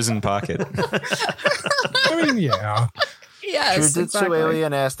 Yeah, prison pocket. I mean, yeah. Yes. Jiu-jitsu Exactly.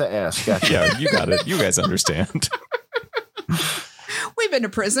 alien ass to ass. Gotcha. Yeah, you got it. You guys understand. We've been to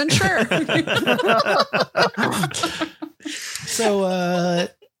prison, sure. So,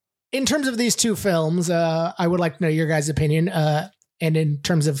 in terms of these two films, I would like to know your guys' opinion. And in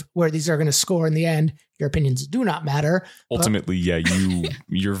terms of where these are going to score in the end, your opinions do not matter. Ultimately,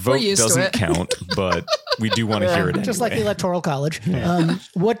 your vote used to doesn't it. count, but we do want to hear it Just like the anyway. Electoral College.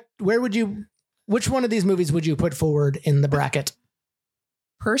 Which one of these movies would you put forward in the bracket?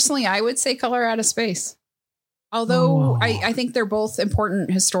 Personally, I would say Color Out of Space. Although Oh. I think they're both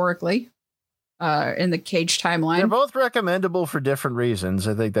important historically in the Cage They're timeline. both recommendable for different reasons.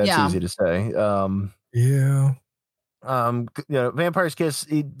 I think that's Yeah. easy to say. Yeah. Vampire's Kiss,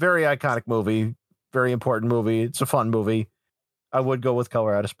 very iconic movie, very important movie. It's a fun movie. I would go with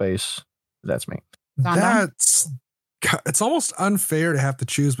Color Out of Space. That's me. Don? It's almost unfair to have to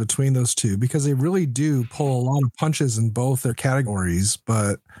choose between those two because they really do pull a lot of punches in both their categories.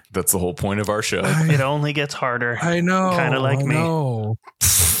 But That's the whole point of our show. It only gets harder. I know, Kinda like I me. know.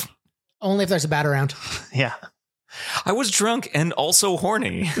 Only if there's a bat around. Yeah. I was drunk and also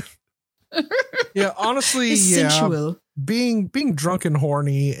horny. Yeah, honestly, It's yeah. sensual. Being drunk and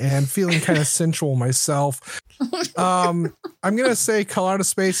horny and feeling kind of sensual myself. I'm gonna say Color Out of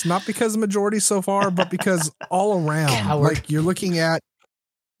Space, not because of majority so far, but because all around, Coward. like you're looking at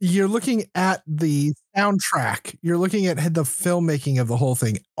the soundtrack, you're looking at the filmmaking of the whole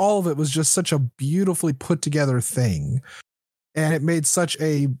thing. All of it was just such a beautifully put together thing, and it made such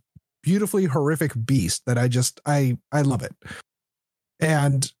a beautifully horrific beast that I love it.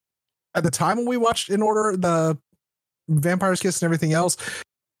 And at the time when we watched in order the Vampire's Kiss and everything else,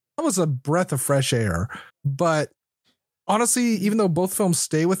 that was a breath of fresh air. But honestly, even though both films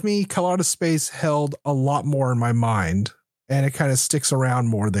stay with me, Color Out of Space held a lot more in my mind, and it kind of sticks around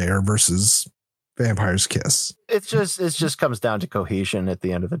more there versus Vampire's Kiss. It just comes down to cohesion at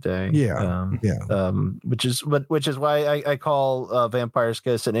the end of the day. Yeah. Which is why I call Vampire's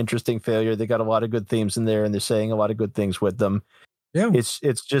Kiss an interesting failure. They got a lot of good themes in there, and they're saying a lot of good things with them. Yeah. It's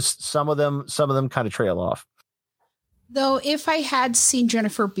just some of them kind of trail off. Though, if I had seen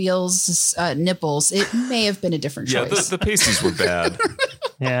Jennifer Beals' nipples, it may have been a different Yeah, choice. the pasties were bad.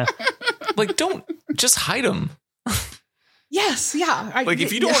 Yeah. Like, don't just hide them. Yes, yeah. Like,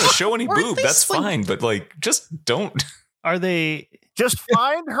 if you don't want to show any Or at boob, that's least, like- fine. But like, just don't. Are they Just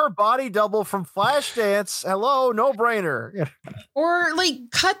find her body double from Flashdance. Hello, no brainer. Or like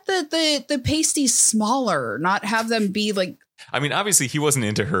cut the pasties smaller, not have them be like. I mean, obviously, he wasn't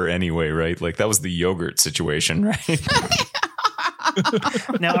into her anyway, right? Like, that was the yogurt situation, right?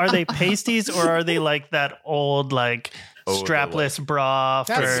 now? Are they pasties or are they like that old like Oh, the, strapless bra?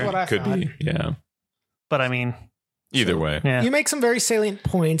 That's for- what I Could thought. be, yeah. But I mean, Either way. yeah, You make some very salient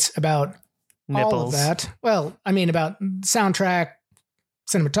points about all of nipples. that. Well, I mean, about soundtrack,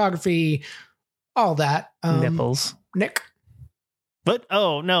 cinematography, all that. Nipples. Nick. But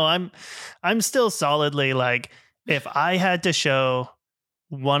oh no, I'm still solidly like, if I had to show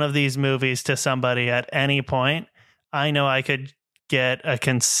one of these movies to somebody at any point, I know I could get a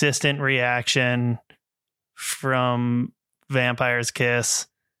consistent reaction from Vampire's Kiss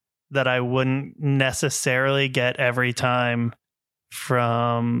that I wouldn't necessarily get every time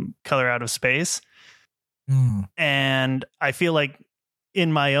from Color Out of Space. Hmm. And I feel like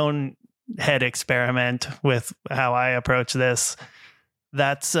in my own head experiment with how I approach this,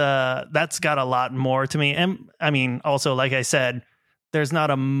 that's got a lot more to me. And I mean, also, like I said, there's not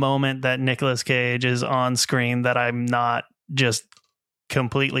a moment that Nicolas Cage is on screen that I'm not just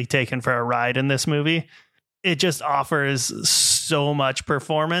completely taken for a ride in this movie. It just offers so much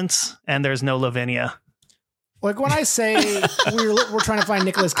performance, and there's no Lavinia. Like when I say we're trying to find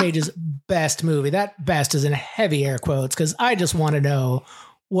Nicolas Cage's best movie, that best is in heavy air quotes because I just want to know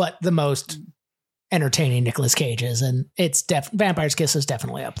what the most entertaining Nicolas Cage is, and it's Vampire's Kiss is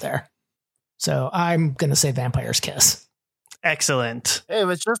definitely up there. So I'm gonna say Vampire's Kiss. Excellent. Hey, if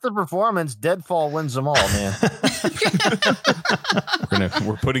it's just the performance, Deadfall wins them all, man.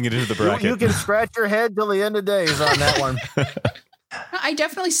 We're putting it into the you, bracket. you can scratch your head till the end of days on that one. I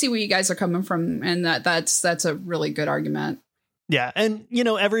definitely see where you guys are coming from, and that's a really good argument. Yeah, and you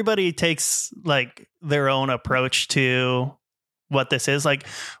know, everybody takes like their own approach to what this is. Like,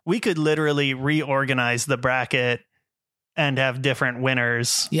 we could literally reorganize the bracket and have different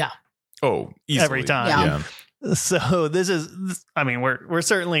winners. Yeah. Oh, easily. Every time. Yeah. So I mean, we're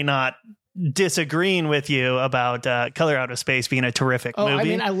certainly not disagreeing with you about Color Out of Space being a terrific Oh, movie. I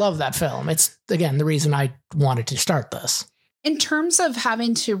mean, I love that film. It's again the reason I wanted to start this. In terms of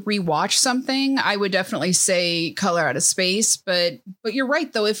having to rewatch something, I would definitely say Color Out of Space. But you're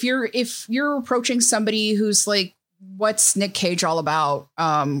right though. If you're approaching somebody who's like, what's Nick Cage all about?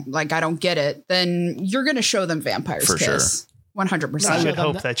 Like, I don't get it. Then you're going to show them Vampire's For Kiss. 100%. I would them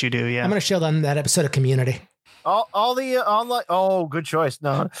hope that- that you do. Yeah. I'm going to show them that episode of Community. All the online. Oh, good choice.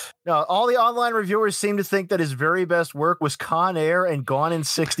 No. All the online reviewers seem to think that his very best work was Con Air and Gone in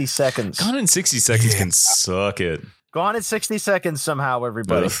 60 Seconds. Gone in 60 Seconds can suck it. Gone in 60 Seconds somehow,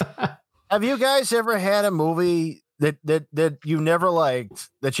 everybody. Have you guys ever had a movie that you never liked,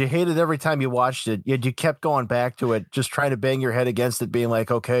 that you hated every time you watched it, yet you kept going back to it, just trying to bang your head against it, being like,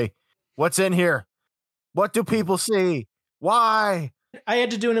 okay, what's in here? What do people see? Why? I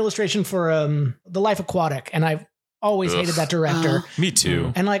had to do an illustration for The Life Aquatic, and I've always hated that director. Me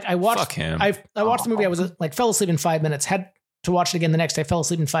too. And like I watched, Fuck him. I watched the movie. I was like, fell asleep in 5 minutes. Had to watch it again the next day. Fell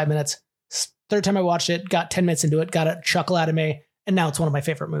asleep in 5 minutes. Third time I watched it, got 10 minutes into it, got a chuckle out of me, and now it's one of my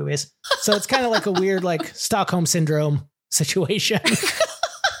favorite movies. So it's kind of like a weird like Stockholm Syndrome situation.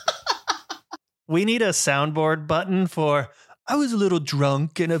 We need a soundboard button for I was a little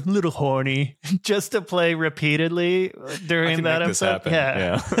drunk and a little horny, just to play repeatedly during that episode.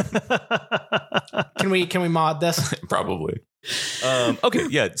 Yeah. Can we mod this? Probably. Okay.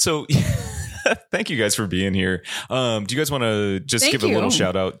 Yeah. So thank you guys for being here. Do you guys want to just Thank give a you. little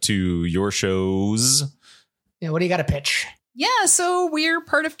shout out to your shows? Yeah. What do you got to pitch? Yeah, so we're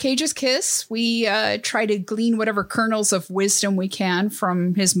part of Cage's Kiss. We try to glean whatever kernels of wisdom we can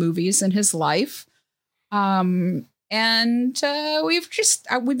from his movies and his life. And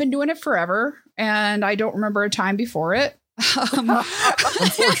we've been doing it forever, and I don't remember a time before it.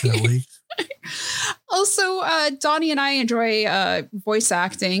 Unfortunately. Also, Donnie and I enjoy voice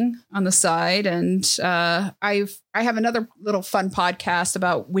acting on the side, and I have another little fun podcast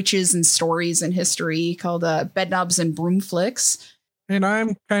about witches and stories and history called Bedknobs and Broomflicks. And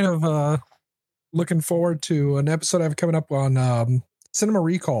I'm kind of looking forward to an episode I have coming up on Cinema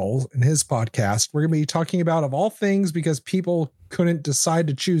Recall in his podcast. We're going to be talking about, of all things, because people couldn't decide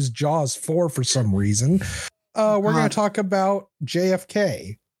to choose Jaws 4 for some reason, we're going to talk about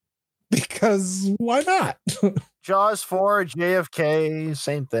JFK. Because why not? Jaws 4, JFK,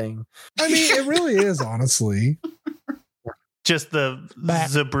 same thing. I mean, it really is, honestly. Just the Back.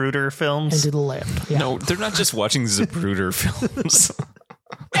 Zapruder And films. to the left. Yeah. No, they're not just watching Zapruder films.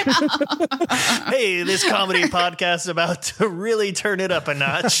 Hey, this comedy podcast about to really turn it up a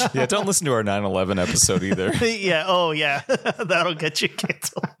notch. Yeah, don't listen to our 9/11 episode either. Yeah. Oh, yeah. That'll get you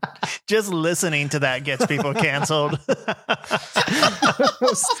canceled. Just listening to that gets people canceled.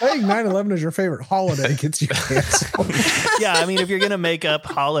 Saying 9/11 is your favorite holiday gets you canceled. Yeah. I mean, if you're going to make up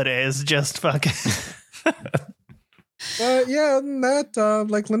holidays, just fucking. Yeah, and that,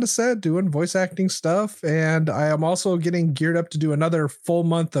 like Linda said, doing voice acting stuff. And I am also getting geared up to do another full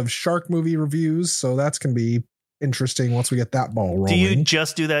month of shark movie reviews. So that's going to be interesting once we get that ball rolling. Do you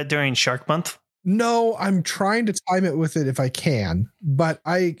just do that during Shark Month? No, I'm trying to time it with it if I can, but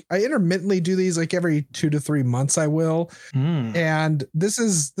I intermittently do these like every 2 to 3 months. I will. And this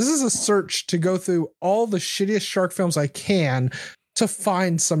is a search to go through all the shittiest shark films I can to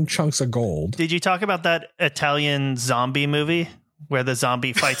find some chunks of gold. Did you talk about that Italian zombie movie where the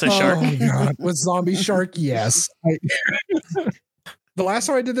zombie fights a shark? Oh God, with Zombie Shark, yes. The last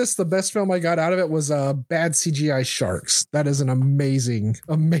time I did this, the best film I got out of it was Bad CGI Sharks. That is an amazing,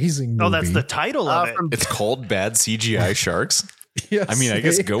 amazing movie. Oh, that's the title of it. It's called Bad CGI Sharks. Yes, I mean, I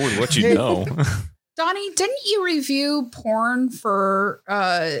guess go with what you know. Donnie, didn't you review porn for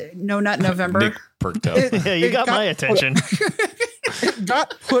No Nut November? Nick perked up. Yeah, you It got got my attention. It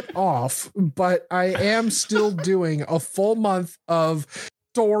got put off, but I am still doing a full month of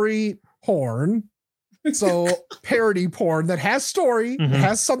story porn. So parody porn that has story,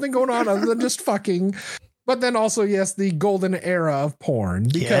 has something going on other than just fucking. But then also, yes, the golden era of porn,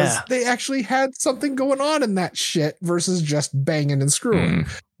 because they actually had something going on in that shit versus just banging and screwing.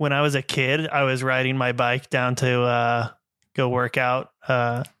 When I was a kid, I was riding my bike down to go work out.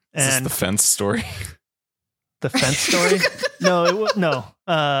 Is this And the fence story? the fence story? No.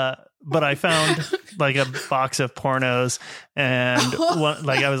 But I found like a box of pornos, and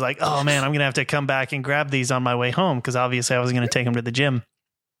I was like, oh man, I'm going to have to come back and grab these on my way home. Cause obviously I was going to take them to the gym.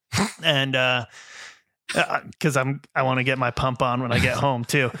 And, cause I want to get my pump on when I get home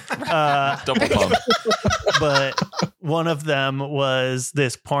too. Double pump. But one of them was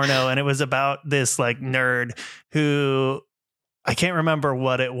this porno, and it was about this like nerd who, I can't remember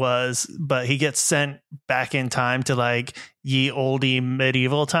what it was, but he gets sent back in time to like ye olde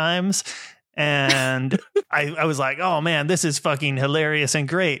medieval times. And I was like, oh man, this is fucking hilarious and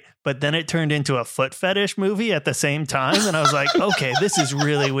great. But then it turned into a foot fetish movie at the same time. And I was like, okay, this is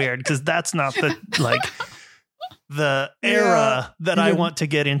really weird, because that's not the era that I want to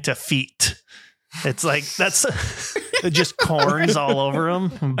get into feet. It's like, that's Just corns all over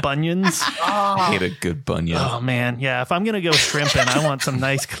them, bunions. I hate a good bunion. Oh man, yeah. If I'm gonna go shrimping, I want some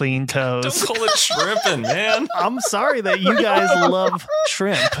nice clean toes. Don't call it shrimping, man. I'm sorry that you guys love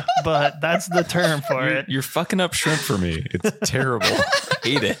shrimp, but that's the term for it. You're fucking up shrimp for me. It's terrible.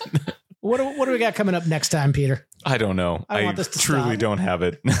 Hate it. What do we got coming up next time, Peter? I don't know. I I want this to truly stop. don't have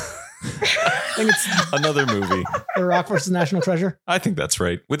it. I think it's Another movie. The Rock versus National Treasure. I think that's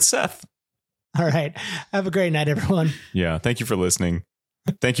right. With Seth. All right. Have a great night, everyone. Yeah. Thank you for listening.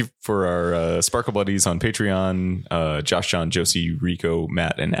 Thank you for our Sparkle Buddies on Patreon. Josh, John, Josie, Rico,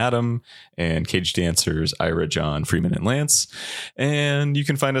 Matt, and Adam. And Cage Dancers, Ira, John, Freeman, and Lance. And you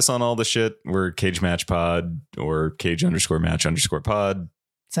can find us on all the shit. We're Cage Match Pod or Cage_Match_pod.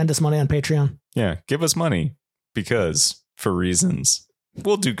 Send us money on Patreon. Yeah. Give us money because for reasons.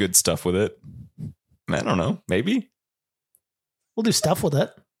 We'll do good stuff with it. I don't know. Maybe. We'll do stuff with it.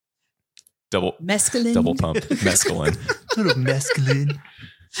 Double pump. Mescaline. Little mescaline.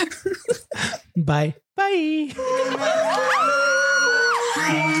 Bye. Bye.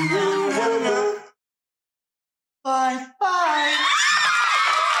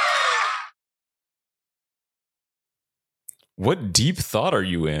 What deep thought are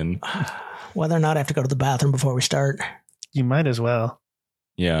you in? Whether or not I have to go to the bathroom before we start. You might as well.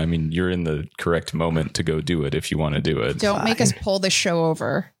 Yeah, I mean, you're in the correct moment to go do it if you want to do it. Don't make us pull the show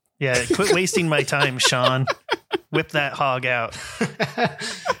over. Yeah, quit wasting my time, Sean. Whip that hog out.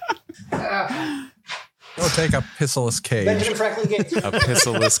 Go take a pissless cage. Benjamin Franklin Gates. A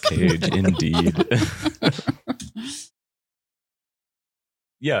pissless cage, indeed.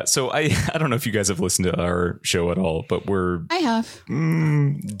 Yeah, so I don't know if you guys have listened to our show at all, but we're I have.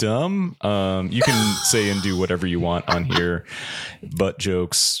 dumb. You can say and do whatever you want on here, butt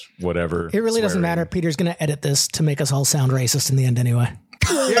jokes, whatever. It really doesn't swearing. matter. Peter's going to edit this to make us all sound racist in the end anyway.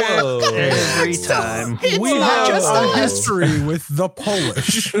 Every time. It's We not have just a us. history with the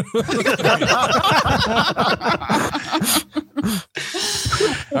Polish. All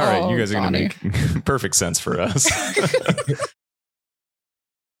right, you Oh, guys are going to Bonnie. make perfect sense for us.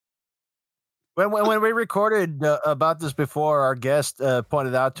 When we recorded about this before, our guest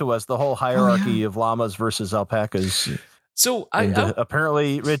pointed out to us the whole hierarchy of llamas versus alpacas. So And,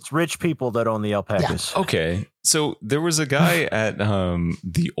 apparently, it's rich people that own the alpacas. okay. So there was a guy at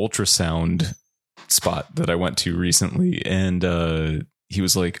the ultrasound spot that I went to recently, and he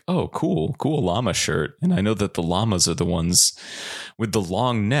was like, "Oh, cool llama shirt." And I know that the llamas are the ones with the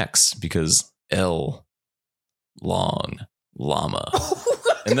long necks because L long llama.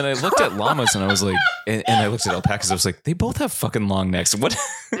 And then I looked at llamas and I was like, and I looked at alpacas. I was like, they both have fucking long necks. What?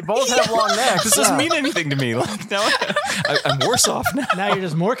 They both have long necks. This doesn't mean anything to me. Like now, I'm worse off now. Now you're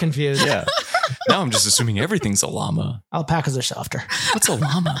just more confused. Yeah. Now I'm just assuming everything's a llama. Alpacas are softer. What's a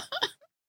llama?